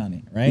 I pray on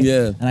it, right?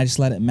 Yeah. And I just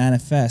let it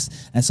manifest.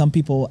 And some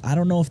people, I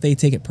don't know if they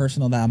take it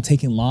personal that I'm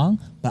taking long,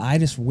 but I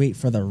just wait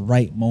for the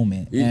right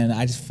moment. Yeah. And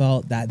I just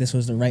felt that this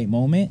was the right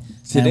moment.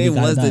 Today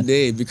was the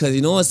day, because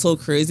you know what's so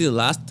crazy? The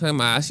last time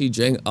I actually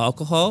drank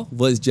alcohol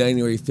was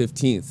January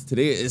 15th.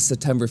 Today is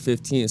September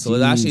 15th. So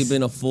it's actually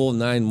been a full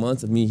 9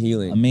 months of me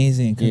healing.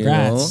 Amazing.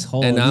 Congrats. You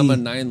know? And I'm a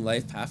 9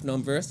 life path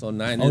number. So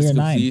 9 is you're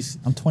complete.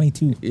 9. I'm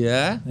 22.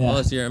 Yeah?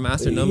 Oh, so you're a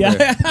master number.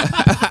 Yeah.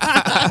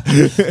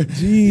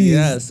 Jeez.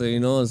 Yeah, so you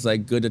know, it's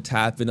like good to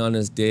tap in on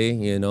this day,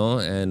 you know,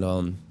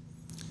 and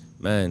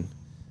man,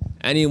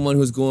 anyone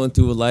who's going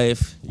through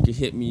life, you can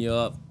hit me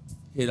up,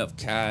 hit up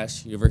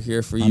Cash. We're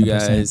here for you 100%.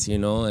 guys, you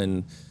know,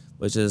 and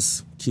let's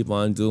just keep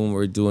on doing what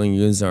we're doing,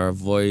 using our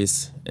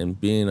voice and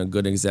being a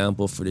good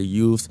example for the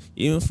youth,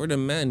 even for the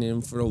men,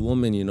 even for the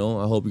women, you know.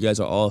 I hope you guys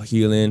are all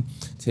healing,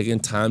 taking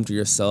time to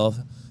yourself,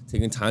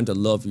 taking time to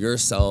love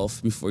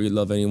yourself before you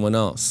love anyone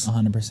else.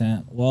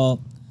 100%.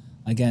 Well,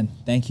 again,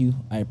 thank you.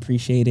 I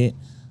appreciate it.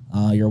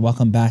 You're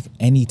welcome back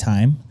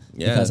anytime.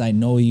 Yeah. Because I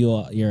know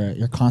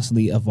you're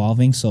constantly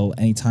evolving. So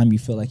anytime you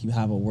feel like you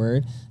have a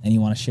word and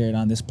you want to share it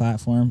on this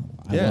platform,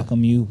 I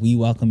welcome you. We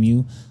welcome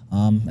you.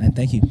 And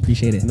thank you.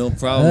 Appreciate it. No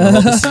problem. I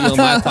hope to see you on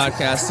my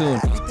podcast soon.